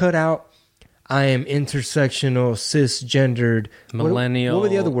had just cut out, I am intersectional, cisgendered, millennial. What were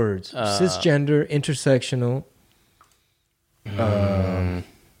the other words? Cisgender, intersectional,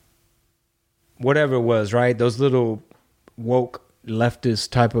 whatever it was, right? Those little woke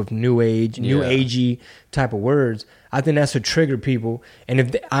leftist type of new agey type of words. I think that's what triggered people. And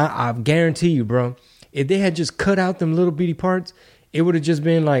if I guarantee you, bro, if they had just cut out them little bitty parts, it would have just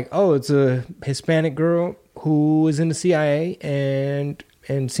been like, oh, it's a Hispanic girl who is in the CIA and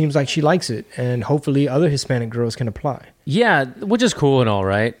seems like she likes it, and hopefully other Hispanic girls can apply. Yeah, which is cool and all,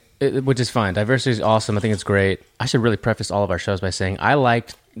 right? Which is fine. Diversity is awesome. I think it's great. I should really preface all of our shows by saying I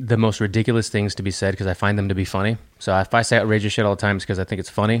liked the most ridiculous things to be said because I find them to be funny. So if I say outrageous shit all the time, it's because I think it's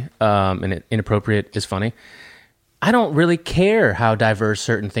funny, and inappropriate is funny. I don't really care how diverse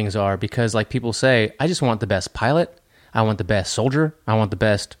certain things are because, like people say, I just want the best pilot. I want the best soldier. I want the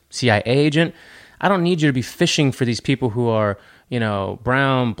best CIA agent. I don't need you to be fishing for these people who are,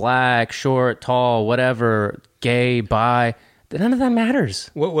 brown, black, short, tall, whatever, gay, bi. None of that matters.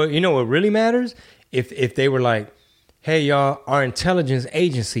 What what really matters? If they were like, hey, y'all, our intelligence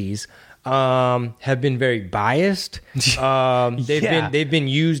agencies have been very biased. They've been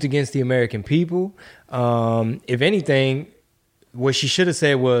used against the American people. If anything, what she should have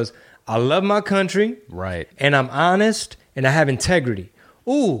said was, I love my country. Right. And I'm honest and I have integrity.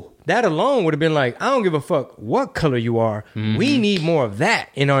 Ooh, that alone would have been like, I don't give a fuck what color you are. Mm-hmm. We need more of that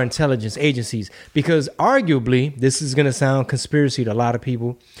in our intelligence agencies, because arguably, this is going to sound conspiracy to a lot of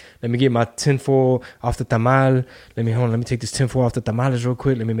people. Let me get my tinfoil off the tamal. Let me take this tinfoil off the tamales real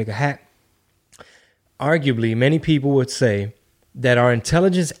quick. Let me make a hat. Arguably, many people would say that our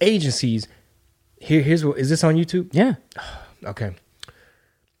intelligence agencies, here's what, is this on YouTube? Yeah. Okay.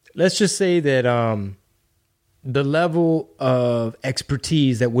 Let's just say that the level of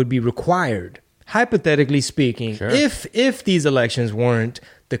expertise that would be required, hypothetically speaking, sure, if these elections weren't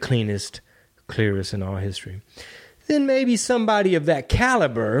the clearest in all history, then maybe somebody of that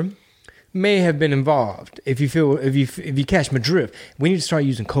caliber may have been involved. If you catch my drift, we need to start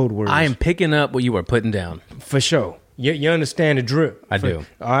using code words. I am picking up what you are putting down. For sure. You understand the drip. I do.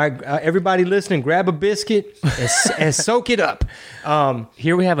 All right, everybody listening, grab a biscuit and soak it up.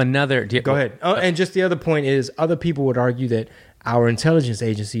 Here we have another. Go ahead. And just the other point is, other people would argue that our intelligence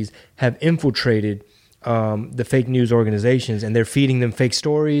agencies have infiltrated the fake news organizations, and they're feeding them fake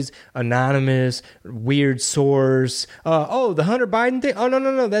stories, anonymous, weird source. The Hunter Biden thing? Oh,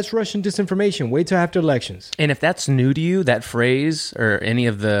 no, that's Russian disinformation. Wait till after elections. And if that's new to you, that phrase, or any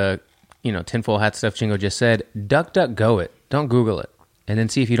of the tinfoil hat stuff Chingo just said, DuckDuckGo it. Don't Google it. And then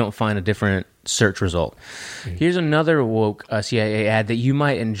see if you don't find a different search result. Mm-hmm. Here's another woke CIA ad that you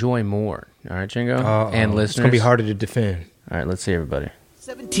might enjoy more. All right, Jingo. And listeners. It's going to be harder to defend. All right, let's see everybody.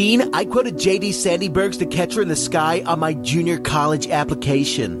 17, I quoted J.D. Sandyberg's The Catcher in the Sky on my junior college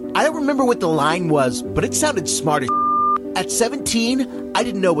application. I don't remember what the line was, but it sounded smart as At 17, I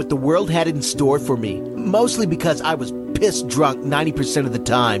didn't know what the world had in store for me, mostly because I was piss drunk 90% of the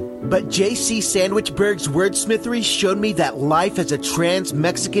time. But J.C. Sandwichberg's wordsmithery showed me that life as a trans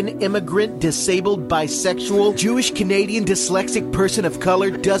Mexican immigrant, disabled, bisexual, Jewish Canadian dyslexic person of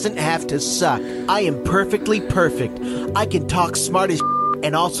color doesn't have to suck. I am perfectly perfect. I can talk smart as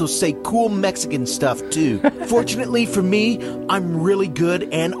and also say cool Mexican stuff, too. Fortunately for me, I'm really good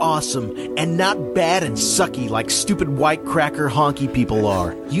and awesome, and not bad and sucky like stupid white cracker honky people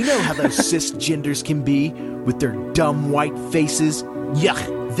are. You know how those cisgenders can be, with their dumb white faces?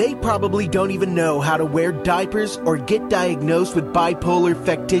 Yuck. They probably don't even know how to wear diapers or get diagnosed with bipolar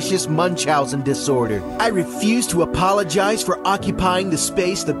factitious Munchausen disorder. I refuse to apologize for occupying the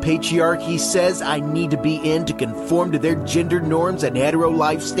space the patriarchy says I need to be in to conform to their gender norms and hetero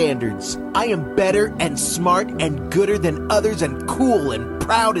life standards. I am better and smart and gooder than others and cool and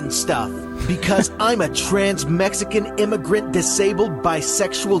proud and stuff. Because I'm a trans Mexican immigrant, disabled,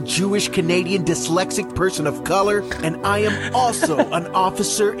 bisexual, Jewish, Canadian, dyslexic person of color, and I am also an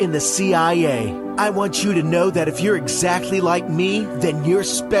officer in the CIA. I want you to know that if you're exactly like me, then you're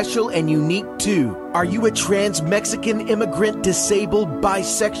special and unique too. Are you a trans Mexican immigrant, disabled,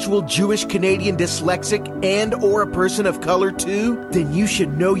 bisexual, Jewish, Canadian, dyslexic, and or a person of color too? Then you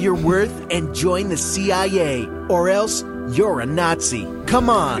should know your worth and join the CIA, or else you're a Nazi. Come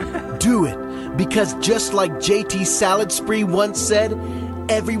on, do it. Because just like JT Salad Spree once said,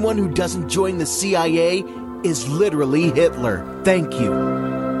 everyone who doesn't join the CIA is literally Hitler. Thank you.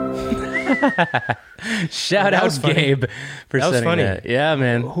 Shout out Gabe for that was sending funny. that. Yeah,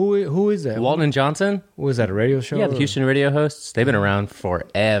 man. Who is that? Walton and Johnson? Was that a radio show? Yeah, the Houston radio hosts. They've been around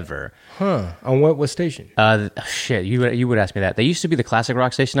forever. Huh. On what station? Shit, you would ask me that. They used to be the classic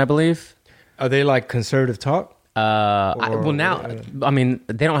rock station, I believe. Are they like conservative talk? Well, now, I mean,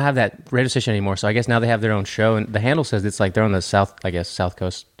 they don't have that radio station anymore, so I guess now they have their own show, and the handle says it's like they're on the south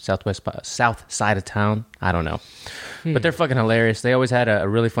side of town. I don't know. But they're fucking hilarious. They always had a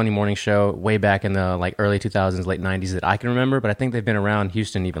really funny morning show way back in the like early 2000s, late 90s that I can remember, but I think they've been around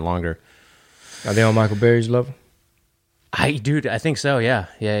Houston even longer. Are they on Michael Berry's level? I think so. Yeah.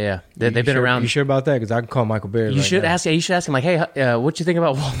 They've been around. You sure about that? Because I can call Michael Berry. You should ask him like, hey, what you think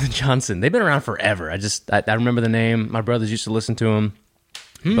about Walton Johnson? They've been around forever. I remember the name. My brothers used to listen to him,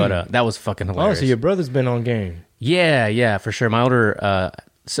 but that was fucking hilarious. Oh, so your brother's been on game. Yeah, for sure. My older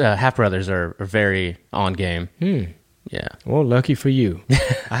half brothers are very on game. Yeah. Well, lucky for you.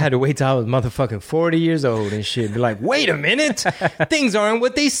 I had to wait till I was motherfucking 40 years old and shit. Be like, wait a minute, things aren't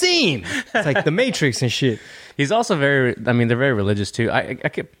what they seem. It's like the Matrix and shit. He's also they're very religious too. I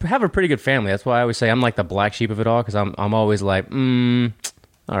have a pretty good family. That's why I always say I'm like the black sheep of it all, because I'm always like, all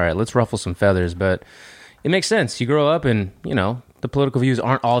right, let's ruffle some feathers. But it makes sense. You grow up and, you know, the political views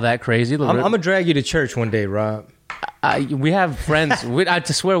aren't all that crazy. I'm going to drag you to church one day, Rob. We have friends. I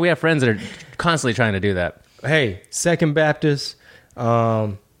swear we have friends that are constantly trying to do that. Hey, Second Baptist,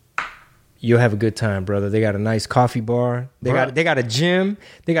 you'll have a good time, brother. They got a nice coffee bar. They got a gym.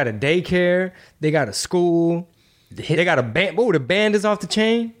 They got a daycare. They got a school. They got a band. Oh, the band is off the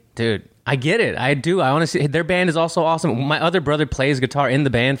chain? Dude, I get it. I do. I honestly, their band is also awesome. My other brother plays guitar in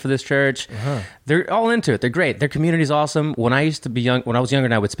the band for this church. They're all into it. They're great. Their community's awesome. When I was younger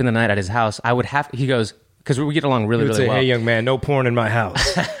and I would spend the night at his house, he goes, because we get along really, really well. Hey, young man, no porn in my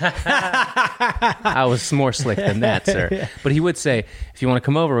house. I was more slick than that, sir. Yeah. But he would say, if you want to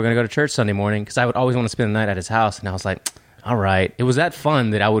come over, we're going to go to church Sunday morning, because I would always want to spend the night at his house. And I was like, all right. It was that fun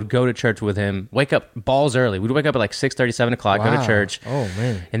that I would go to church with him, wake up balls early. We'd wake up at like 6:30, 7 o'clock, go to church. Oh,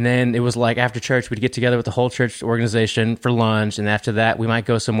 man. And then it was like after church, we'd get together with the whole church organization for lunch. And after that, we might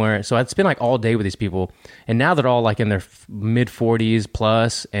go somewhere. So I'd spend like all day with these people. And now they're all like in their mid-40s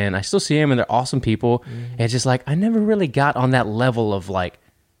plus. And I still see them and they're awesome people. And it's just like, I never really got on that level of like,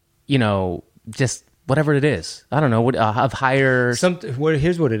 you know, just whatever it is. I don't know. Of higher...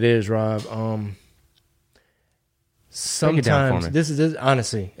 Here's what it is, Rob. Sometimes this is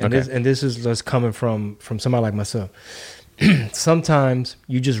honestly, and this is just coming from somebody like myself. Sometimes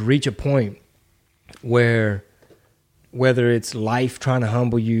you just reach a point where, whether it's life trying to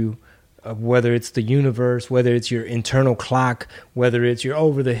humble you, whether it's the universe, whether it's your internal clock, whether it's you're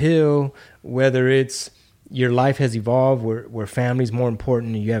over the hill, whether it's your life has evolved where family's more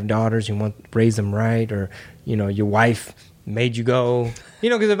important and you have daughters, you want to raise them right, or you know your wife made you go, you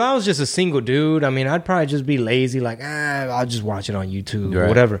know, because if I was just a single dude, I mean, I'd probably just be lazy, like, I'll just watch it on YouTube or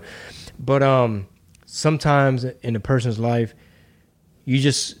whatever. But sometimes in a person's life,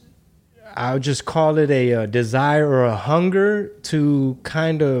 I would just call it a desire or a hunger to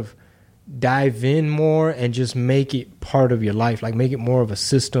kind of dive in more and just make it part of your life, like make it more of a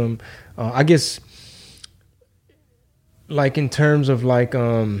system. I guess, like in terms of like,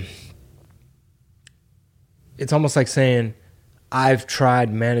 it's almost like saying, I've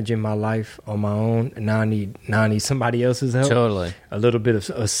tried managing my life on my own, and now I need somebody else's help. Totally, a little bit of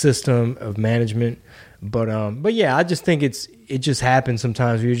a system of management. But yeah, I just think it just happens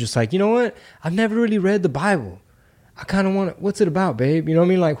sometimes where you're just like, you know what? I've never really read the Bible. I kind of want to, what's it about, babe? You know what I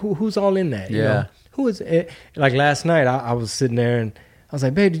mean? Like, who's all in that? You know? Who is it? Like last night, I was sitting there and I was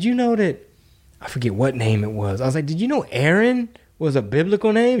like, babe, did you know that, I forget what name it was. I was like, did you know Aaron was a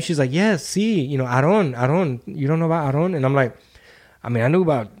biblical name? She's like, yes, see, you know, Aaron, you don't know about Aaron? And I'm like, I mean, I knew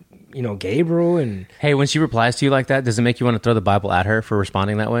about, you know, Gabriel and... Hey, when she replies to you like that, does it make you want to throw the Bible at her for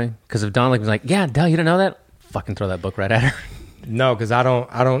responding that way? Because if Don was like, yeah, duh, you didn't know that? Fucking throw that book right at her. No, because I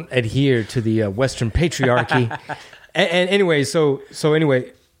don't adhere to the Western patriarchy. and anyway, so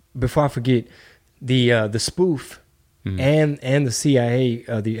anyway, before I forget, the spoof and the CIA,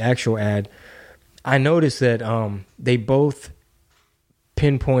 the actual ad, I noticed that they both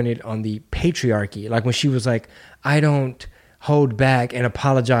pinpointed on the patriarchy. Like when she was like, I don't hold back and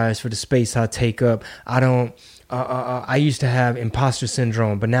apologize for the space I take up. I don't, I used to have imposter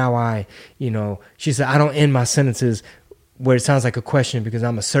syndrome, but now she said, I don't end my sentences where it sounds like a question because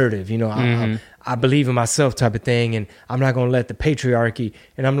I'm assertive, you know, I believe in myself type of thing. And I'm not going to let the patriarchy.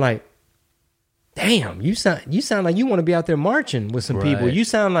 And I'm like, damn, you sound like you want to be out there marching with some people. You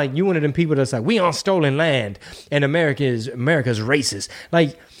sound like you one of them people that's like, we on stolen land and America's racist.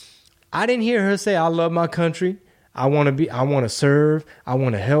 Like, I didn't hear her say, I love my country. I want to serve. I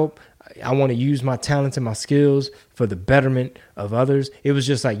want to help. I want to use my talents and my skills for the betterment of others. It was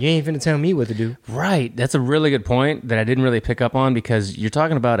just like, you ain't finna tell me what to do. Right. That's a really good point that I didn't really pick up on, because you're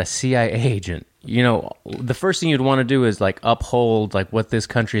talking about a CIA agent. You know, the first thing you'd want to do is like uphold like what this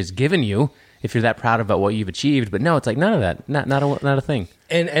country has given you if you're that proud about what you've achieved. But no, it's like none of that. Not a thing.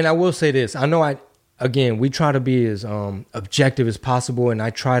 And I will say this. I know we try to be as objective as possible, and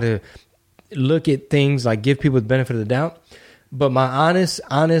I try to look at things like give people the benefit of the doubt. But my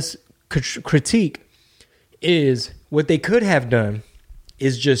honest critique is what they could have done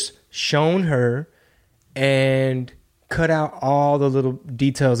is just shown her and cut out all the little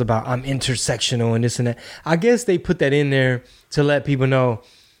details about I'm intersectional and this and that. I guess they put that in there to let people know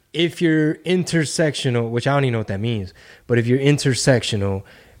if you're intersectional, which I don't even know what that means, but if you're intersectional,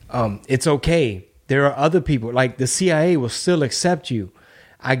 it's okay. There are other people, like the CIA will still accept you.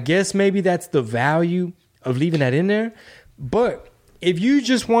 I guess maybe that's the value of leaving that in there. But if you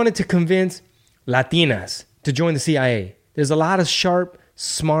just wanted to convince Latinas to join the CIA, there's a lot of sharp,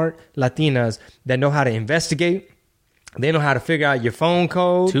 smart Latinas that know how to investigate. They know how to figure out your phone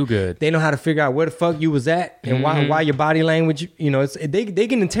code. Too good. They know how to figure out where the fuck you was at and why your body language, you know, they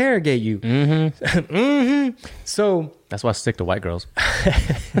can interrogate you. So that's why I stick to white girls.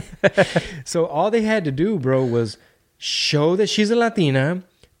 So all they had to do, bro, was show that she's a Latina,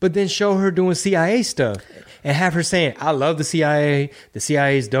 but then show her doing CIA stuff and have her saying, I love the CIA. The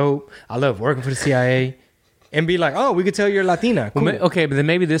CIA is dope. I love working for the CIA. And be like, oh, we could tell you're Latina. Cool. Well, okay, but then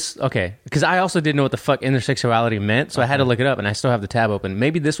maybe this... Okay, because I also didn't know what the fuck intersexuality meant, so I had to look it up, and I still have the tab open.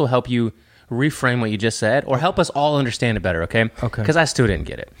 Maybe this will help you reframe what you just said, or help us all understand it better, okay? Okay. Because I still didn't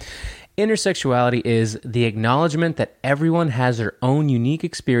get it. Intersexuality is the acknowledgement that everyone has their own unique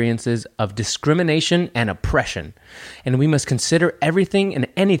experiences of discrimination and oppression, and we must consider everything and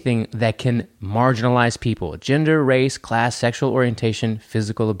anything that can marginalize people: gender, race, class, sexual orientation,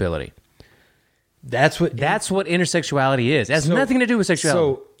 physical ability. That's what intersexuality is. It has nothing to do with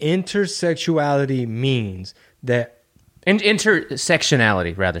sexuality. So intersexuality means that...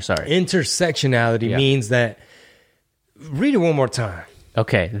 Intersectionality, rather, sorry. Intersectionality means that... Read it one more time.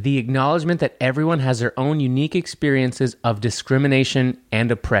 Okay. The acknowledgement that everyone has their own unique experiences of discrimination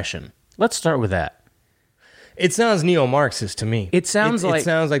and oppression. Let's start with that. It sounds neo-Marxist to me. It sounds like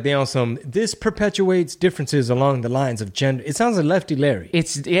they on some, this perpetuates differences along the lines of gender. It sounds like Lefty Larry.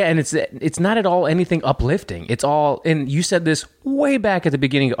 It's not at all anything uplifting. It's all, and you said this way back at the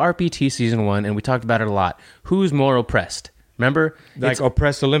beginning of RPT season 1, and we talked about it a lot. Who's more oppressed? Remember? Like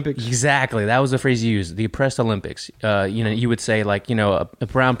oppressed Olympics? Exactly. That was the phrase you used, the oppressed Olympics. You would say, like, a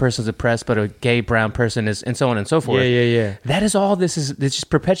brown person's oppressed, but a gay brown person is, and so on and so forth. Yeah. That is all this is. It's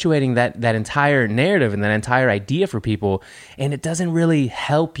just perpetuating that entire narrative and that entire idea for people, and it doesn't really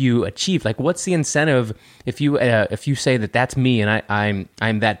help you achieve. Like, what's the incentive if you say that that's me and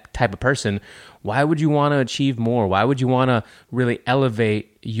I'm that type of person? Why would you want to achieve more? Why would you want to really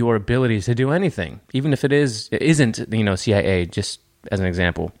elevate your abilities to do anything, even if it isn't CIA? Just as an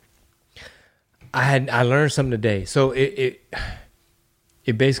example. I learned something today. So it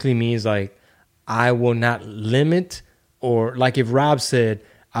basically means like I will not limit, or like if Rob said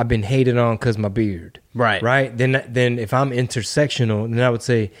I've been hated on because my beard, right. Then if I'm intersectional, then I would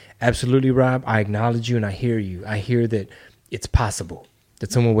say absolutely, Rob. I acknowledge you and I hear you. I hear that it's possible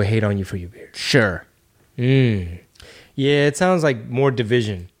that someone would hate on you for your beard. Sure. Yeah, it sounds like more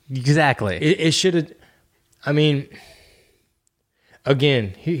division. Exactly. It should have. I mean,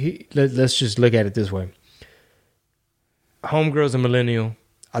 again, let's just look at it this way. Homegirl's a millennial.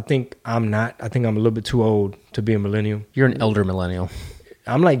 I think I'm not. I think I'm a little bit too old to be a millennial. You're an elder millennial.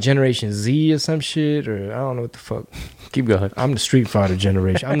 I'm like Generation Z or some shit, or I don't know what the fuck. Keep going. I'm the Street Fighter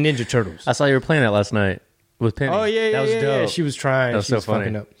generation. I'm Ninja Turtles. I saw you were playing that last night with Penny. Oh yeah, that was dope. Yeah. She was trying. That was she was funny.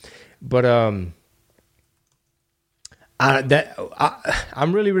 Fucking up. But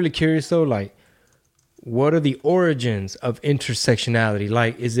I'm really curious though. Like, what are the origins of intersectionality?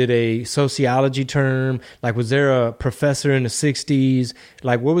 Like, is it a sociology term? Like, was there a professor in the 60s?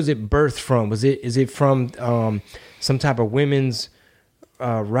 Like, what was it birthed from? Is it from some type of women's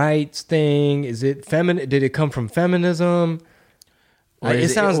rights thing? Is it feminine? Did it come from feminism? It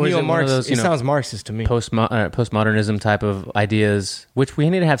sounds neo-Marxist. It sounds Marxist to me. Postmodernism type of ideas, which we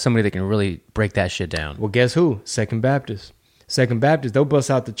need to have somebody that can really break that shit down. Well, guess who? Second Baptist. They'll bust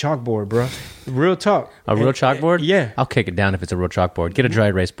out the chalkboard, bro. Real talk. A real chalkboard? Yeah. I'll kick it down if it's a real chalkboard. Get a dry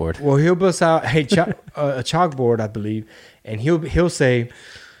erase board. Well, he'll bust out a chalkboard, I believe, and he'll say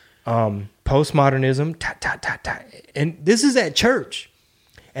postmodernism, and this is at church,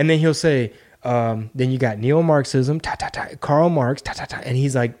 and then he'll say then you got neo-Marxism, Karl Marx, and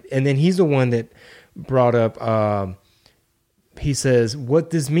he's like, and then he's the one that brought up. He says what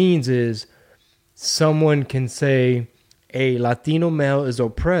this means is someone can say a Latino male is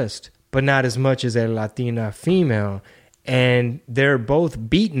oppressed, but not as much as a Latina female. And they're both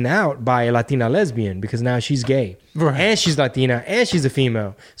beaten out by a Latina lesbian because now she's gay. Right. And she's Latina and she's a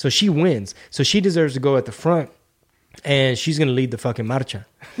female. So she wins. So she deserves to go at the front and she's going to lead the fucking marcha.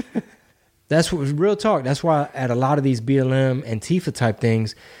 That's what, real talk. That's why at a lot of these BLM, Antifa type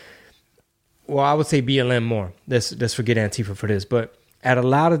things, well, I would say BLM more. Let's forget Antifa for this. But at a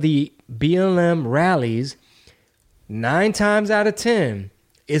lot of the BLM rallies, 9 times out of 10,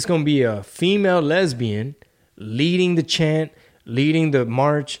 it's going to be a female lesbian leading the chant, leading the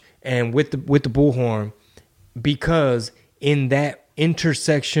march, and with the bullhorn, because in that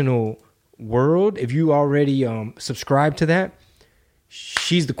intersectional world, if you already subscribe to that,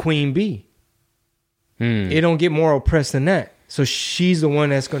 she's the queen bee. It don't get more oppressed than that. So she's the one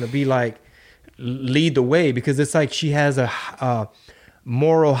that's going to be like lead the way, because it's like she has a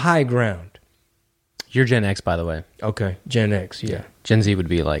moral high ground. You're Gen X, by the way. Okay, Gen X, yeah. Gen Z would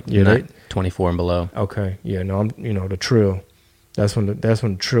be like 24 and below. Okay, yeah, no, I'm the trill. That's when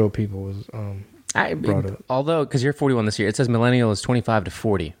the trill people was brought up. Although, because you're 41 this year, it says millennial is 25 to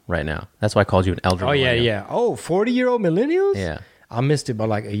 40 right now. That's why I called you an elder. Oh yeah. Oh, 40-year-old millennials? Yeah. I missed it by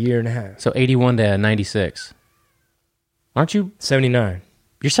like a year and a half. So 81 to 96. Aren't you? 79.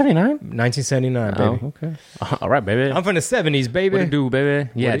 You're 79? 1979, baby. Oh, okay. All right, baby. I'm from the 70s, baby. What it do, baby?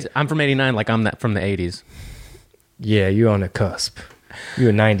 Yeah, I'm from 89, like I'm from the 80s. Yeah, you're on the cusp.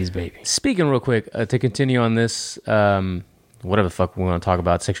 You're a 90s baby. Speaking real quick, to continue on this, whatever the fuck we want to talk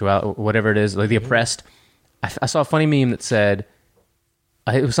about, sexuality, whatever it is, like the oppressed. I saw a funny meme that said,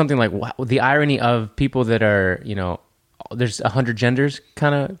 it was something like, wow, the irony of people that are, there's 100 genders,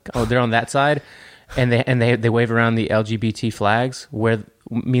 kind of, they're on that side, and they wave around the LGBT flags, where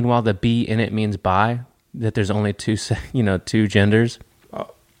meanwhile the B in it means bi, that there's only two genders.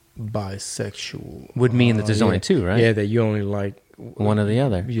 Bisexual would mean that there's only two, right? Yeah, that you only like one or the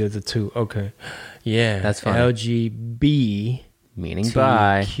other. Yeah, the two. Okay, yeah, that's fine. LGB meaning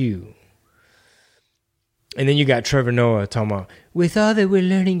bi. Q. And then you got Trevor Noah talking about, with all that we're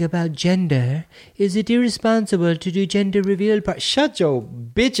learning about gender, is it irresponsible to do gender reveal parties? Shut your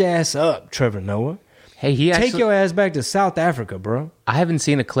bitch ass up, Trevor Noah. Hey, take your ass back to South Africa, bro. I haven't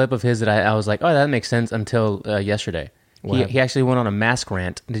seen a clip of his that I was like, oh, that makes sense until yesterday. He actually went on a mask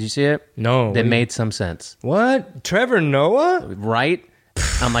rant. Did you see it? No. That made some sense. What? Trevor Noah? Right?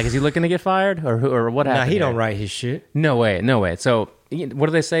 I'm like, is he looking to get fired? Or what happened? Nah, he don't write his shit. No way. So, what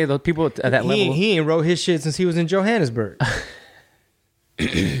do they say? Those people at that level... He ain't wrote his shit since he was in Johannesburg.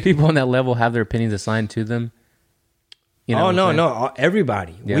 People on that level have their opinions assigned to them. No.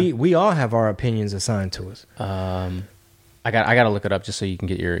 Everybody. Yeah. We all have our opinions assigned to us. I got to look it up just so you can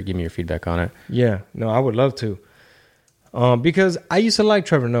give me your feedback on it. Yeah. No, I would love to. Because I used to like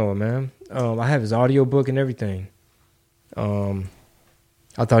Trevor Noah, man. I have his audiobook and everything.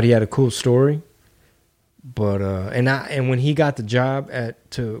 I thought he had a cool story. But and when he got the job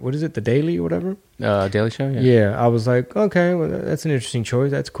what is it, the Daily or whatever? Daily Show. Yeah, I was like, okay, well, that's an interesting choice.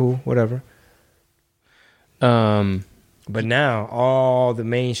 That's cool. Whatever. But now all the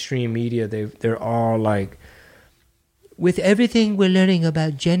mainstream media, they're all like, with everything we're learning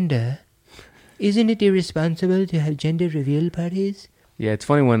about gender, isn't it irresponsible to have gender reveal parties? Yeah, it's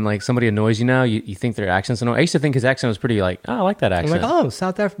funny when like somebody annoys you now, you think their accent's annoying. I used to think his accent was pretty like, oh, I like that accent. I'm like, oh,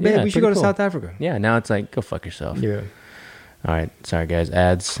 South Africa. Yeah, we should go to South Africa. Yeah, now it's like, go fuck yourself. Yeah. All right, sorry guys,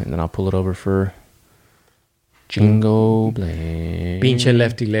 ads, and then I'll pull it over for Jingo Bling. Pinche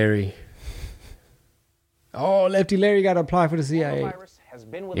Lefty Larry. Oh, Lefty Larry got to apply for the CIA. Coronavirus has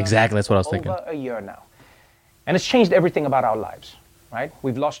been with Exactly, us that's what I was thinking. over a year now. And it's changed everything about our lives, right?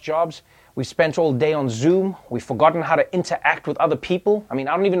 We've lost jobs. We've spent all day on Zoom. We've forgotten how to interact with other people. I mean,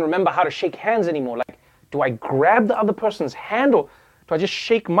 I don't even remember how to shake hands anymore. Like, do I grab the other person's hand or do I just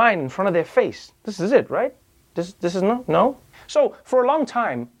shake mine in front of their face? This is it, right? This is no? So, for a long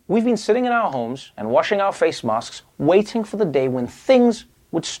time, we've been sitting in our homes and washing our face masks, waiting for the day when things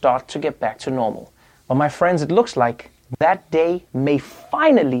would start to get back to normal. But my friends, it looks like that day may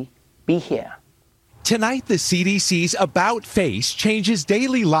finally be here. Tonight, the CDC's About Face changes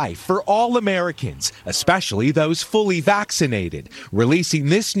daily life for all Americans, especially those fully vaccinated, releasing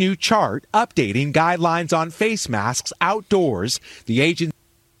this new chart updating guidelines on face masks outdoors. The agency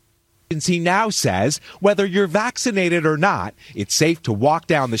now says whether you're vaccinated or not, it's safe to walk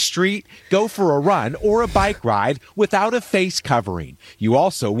down the street, go for a run, or a bike ride without a face covering. You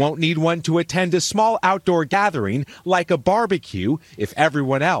also won't need one to attend a small outdoor gathering like a barbecue if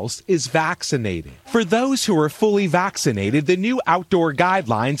everyone else is vaccinated. For those who are fully vaccinated, the new outdoor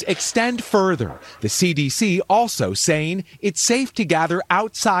guidelines extend further. The CDC also saying it's safe to gather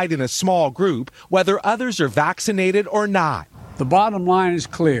outside in a small group whether others are vaccinated or not. The bottom line is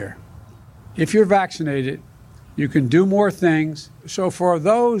clear. If you're vaccinated, you can do more things. So for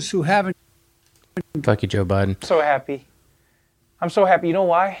those who haven't... Fuck you, Joe Biden. So happy. I'm so happy. You know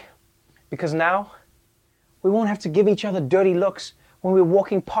why? Because now we won't have to give each other dirty looks when we're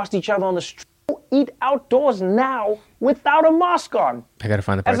walking past each other on the street. We'll eat outdoors now without a mask on. I gotta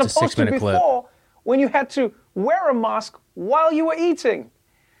find the part. It's a 6-minute clip. Before, when you had to wear a mask while you were eating.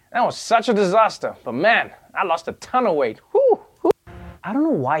 That was such a disaster. But man, I lost a ton of weight. Whew. I don't know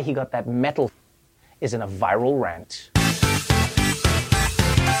why he got that metal is in a viral rant.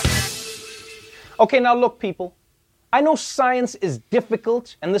 Okay, now look, people. I know science is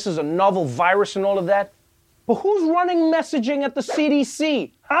difficult, and this is a novel virus and all of that, but who's running messaging at the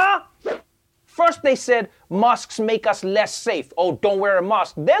CDC, huh? First they said, masks make us less safe. Oh, don't wear a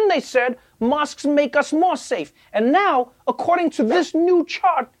mask. Then they said, masks make us more safe. And now, according to this new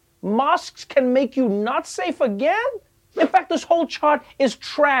chart, masks can make you not safe again? In fact, this whole chart is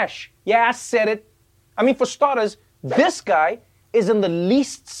trash. Yeah, I said it. I mean, for starters, this guy is in the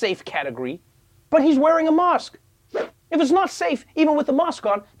least safe category, but he's wearing a mask. If it's not safe, even with the mask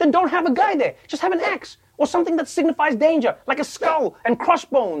on, then don't have a guy there. Just have an X or something that signifies danger, like a skull and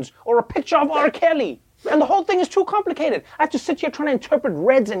crossbones or a picture of R. Kelly. And the whole thing is too complicated. I have to sit here trying to interpret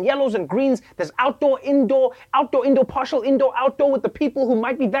reds and yellows and greens. There's outdoor, indoor, partial, indoor, outdoor with the people who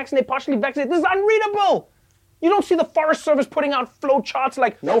might be vaccinated, partially vaccinated. This is unreadable. You don't see the Forest Service putting out flow charts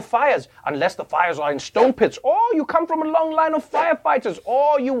like no fires unless the fires are in stone pits, or you come from a long line of firefighters,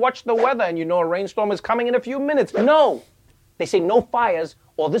 or you watch the weather and you know a rainstorm is coming in a few minutes. No, they say no fires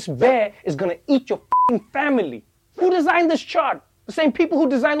or this bear is gonna eat your f***ing family. Who designed this chart? The same people who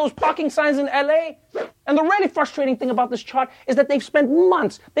designed those parking signs in LA? And the really frustrating thing about this chart is that they've spent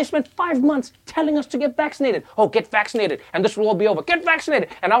 5 months telling us to get vaccinated. Oh, get vaccinated, and this will all be over. Get vaccinated.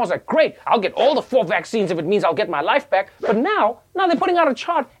 And I was like, great, I'll get all the 4 vaccines if it means I'll get my life back. But now they're putting out a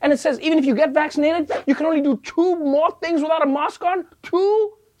chart, and it says even if you get vaccinated, you can only do 2 more things without a mask on?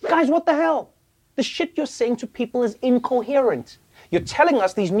 2? Guys, what the hell? The shit you're saying to people is incoherent. You're telling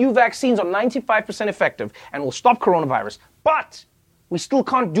us these new vaccines are 95% effective and will stop coronavirus, but we still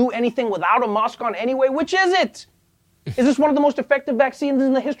can't do anything without a mask on anyway. Which is it? Is this one of the most effective vaccines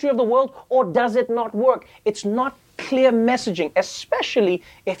in the history of the world, or does it not work? It's not clear messaging, especially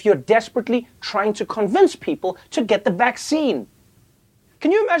if you're desperately trying to convince people to get the vaccine.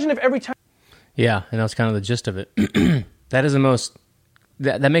 Can you imagine if every time... Yeah, and that's kind of the gist of it. That is the most...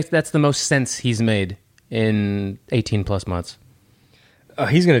 That's the most sense he's made in 18 plus months.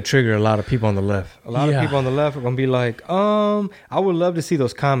 He's going to trigger a lot of people on the left. A lot of people on the left are going to be like, I would love to see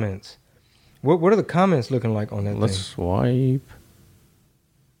those comments. What are the comments looking like on that Let's swipe.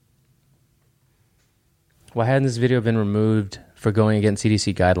 Why hadn't this video been removed for going against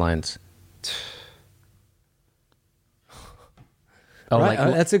CDC guidelines? Oh, right?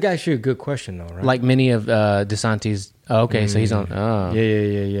 like That's actually a good question, though, right? like many of DeSantis. Oh, okay, so he's on. Oh,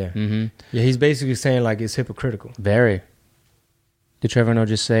 Yeah. Mm-hmm. Yeah, he's basically saying like it's hypocritical. very. Did Trevor Noah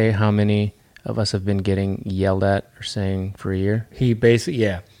just say how many of us have been getting yelled at or saying for a year? He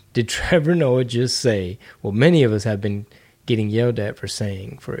basically, Did Trevor Noah just say, well, many of us have been getting yelled at for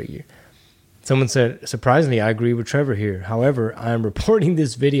saying for a year? Someone said, surprisingly, I agree with Trevor here. However, I am reporting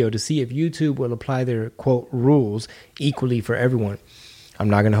this video to see if YouTube will apply their, quote, rules equally for everyone. I'm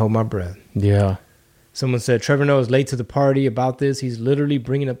not going to hold my breath. Yeah. Someone said, Trevor Noah is late to the party about this. He's literally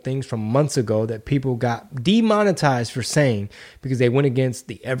bringing up things from months ago that people got demonetized for saying because they went against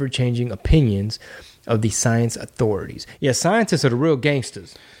the ever-changing opinions of the science authorities. Yeah, scientists are the real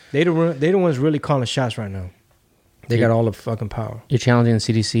gangsters. They the ones really calling shots right now. They got all the fucking power. You're challenging the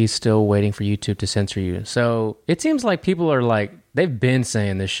CDC, still waiting for YouTube to censor you. So it seems like people are like, they've been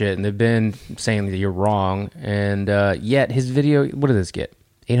saying this shit and they've been saying that you're wrong. And yet his video, what did this get?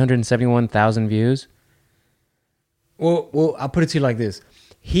 871,000 views? Well, I'll put it to you like this.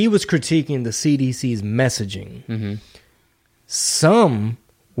 He was critiquing the CDC's messaging. Mm-hmm. Some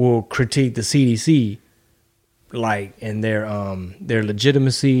will critique the CDC like in their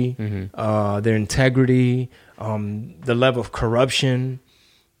legitimacy, their integrity, the level of corruption.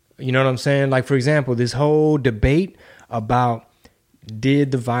 You know what I'm saying? Like, for example, this whole debate about did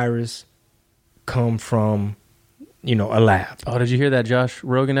the virus come from, a lab? Oh, did you hear that Josh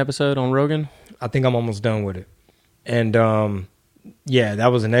Rogan episode on Rogan? I think I'm almost done with it. And,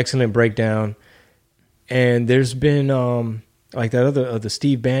 that was an excellent breakdown. And there's been, like that other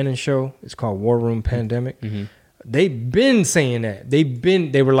Steve Bannon show. It's called War Room Pandemic. Mm-hmm. They've been saying that.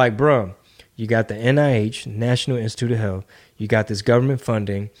 They were like, bro, you got the NIH, National Institute of Health. You got this government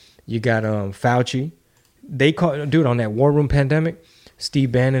funding. You got Fauci. They call, dude, on that War Room Pandemic,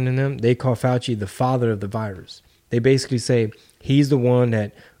 Steve Bannon and them, they call Fauci the father of the virus. They basically say he's the one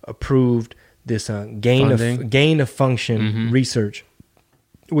that approved this gain of function research,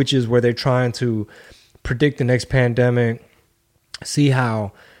 which is where they're trying to predict the next pandemic, see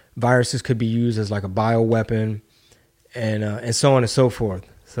how viruses could be used as like a bioweapon, and so on and so forth.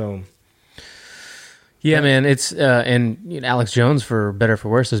 So, yeah, man, it's and Alex Jones, for better or for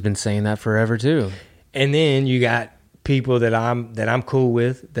worse, has been saying that forever too. And then you got people that I'm cool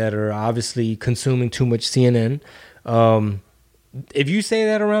with that are obviously consuming too much CNN. If you say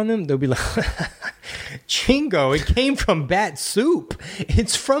that around them, they'll be like, Chingo, it came from bat soup.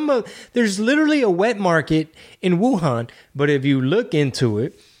 It's from there's literally a wet market in Wuhan. But if you look into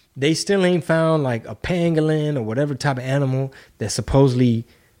it, they still ain't found like a pangolin or whatever type of animal that supposedly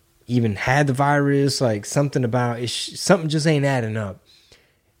even had the virus. Like something about it, something just ain't adding up.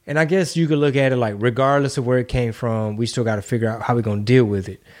 And I guess you could look at it like, regardless of where it came from, we still got to figure out how we're going to deal with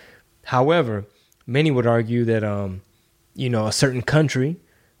it. However, many would argue that, a certain country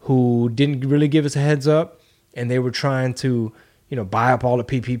who didn't really give us a heads up and they were trying to, buy up all the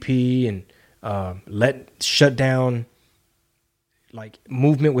PPP and shut down like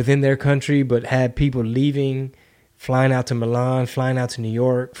movement within their country, but had people leaving, flying out to Milan, flying out to New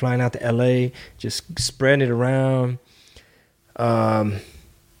York, flying out to LA, just spreading it around.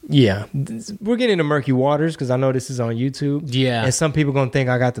 Yeah, we're getting into murky waters because I know this is on YouTube. Yeah. And some people going to think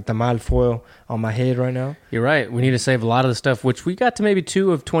I got the tamal foil on my head right now. You're right. We need to save a lot of the stuff, which we got to maybe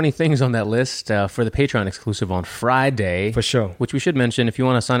 2 of 20 things on that list for the Patreon exclusive on Friday. For sure. Which we should mention, if you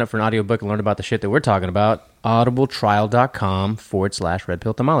want to sign up for an audiobook and learn about the shit that we're talking about, audibletrial.com/Red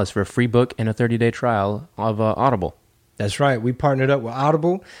Pill Tamales for a free book and a 30-day trial of Audible. That's right. We partnered up with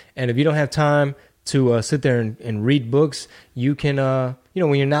Audible. And if you don't have time to sit there and read books, you can,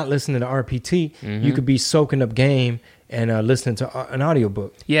 when you're not listening to RPT, you could be soaking up game and listening to an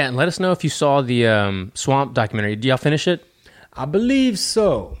audiobook. Yeah, and let us know if you saw the Swamp documentary. Did y'all finish it? I believe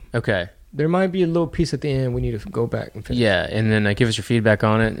so. Okay. There might be a little piece at the end we need to go back and finish. Yeah, and then give us your feedback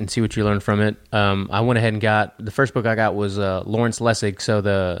on it and see what you learned from it. I went ahead and the first book I got was Lawrence Lessig, so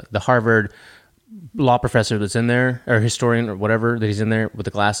the Harvard law professor that's in there, or historian or whatever, that he's in there with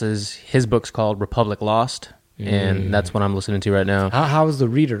the glasses. His book's called Republic Lost, and that's what I'm listening to right now. How is the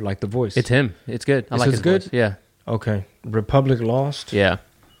reader, like the voice? It's him. It's good. I like his good? voice. Yeah. Okay. Republic Lost? Yeah.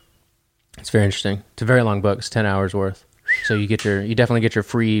 It's very interesting. It's a very long book. It's 10 hours worth. So you definitely get your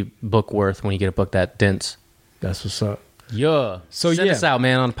free book worth when you get a book that dense. That's what's up. Yeah. So send us out,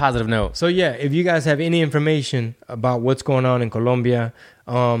 man, on a positive note. So yeah, if you guys have any information about what's going on in Colombia,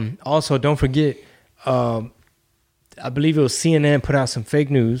 also don't forget, I believe it was CNN put out some fake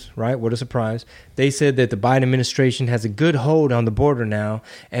news, right? What a surprise. They said that the Biden administration has a good hold on the border now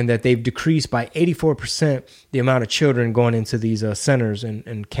and that they've decreased by 84% the amount of children going into these centers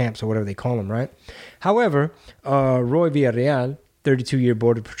and camps or whatever they call them, right? However, Roy Villarreal, 32-year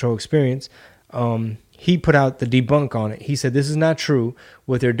Border Patrol experience, he put out the debunk on it. He said, this is not true.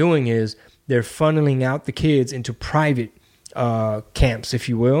 What they're doing is they're funneling out the kids into private camps, if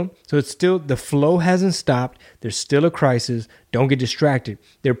you will. So it's still, the flow hasn't stopped. There's still a crisis. Don't get distracted.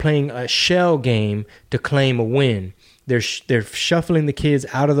 They're playing a shell game to claim a win. They're shuffling the kids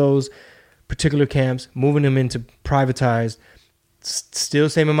out of those particular camps, moving them into privatized, still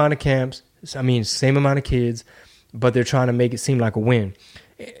same amount of camps. Same amount of kids, but they're trying to make it seem like a win.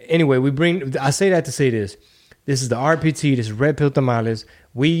 Anyway, I say that to say this. This is the RPT. This is Red Pill Tamales.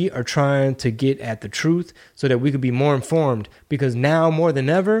 We are trying to get at the truth so that we could be more informed, because now more than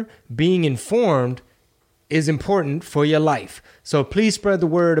ever, being informed is important for your life. So please spread the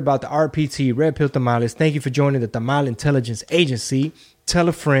word about the RPT, Red Pill Tamales. Thank you for joining the Tamale Intelligence Agency. Tell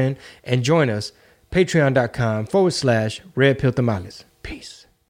a friend and join us. Patreon.com/Red Pill Tamales. Peace.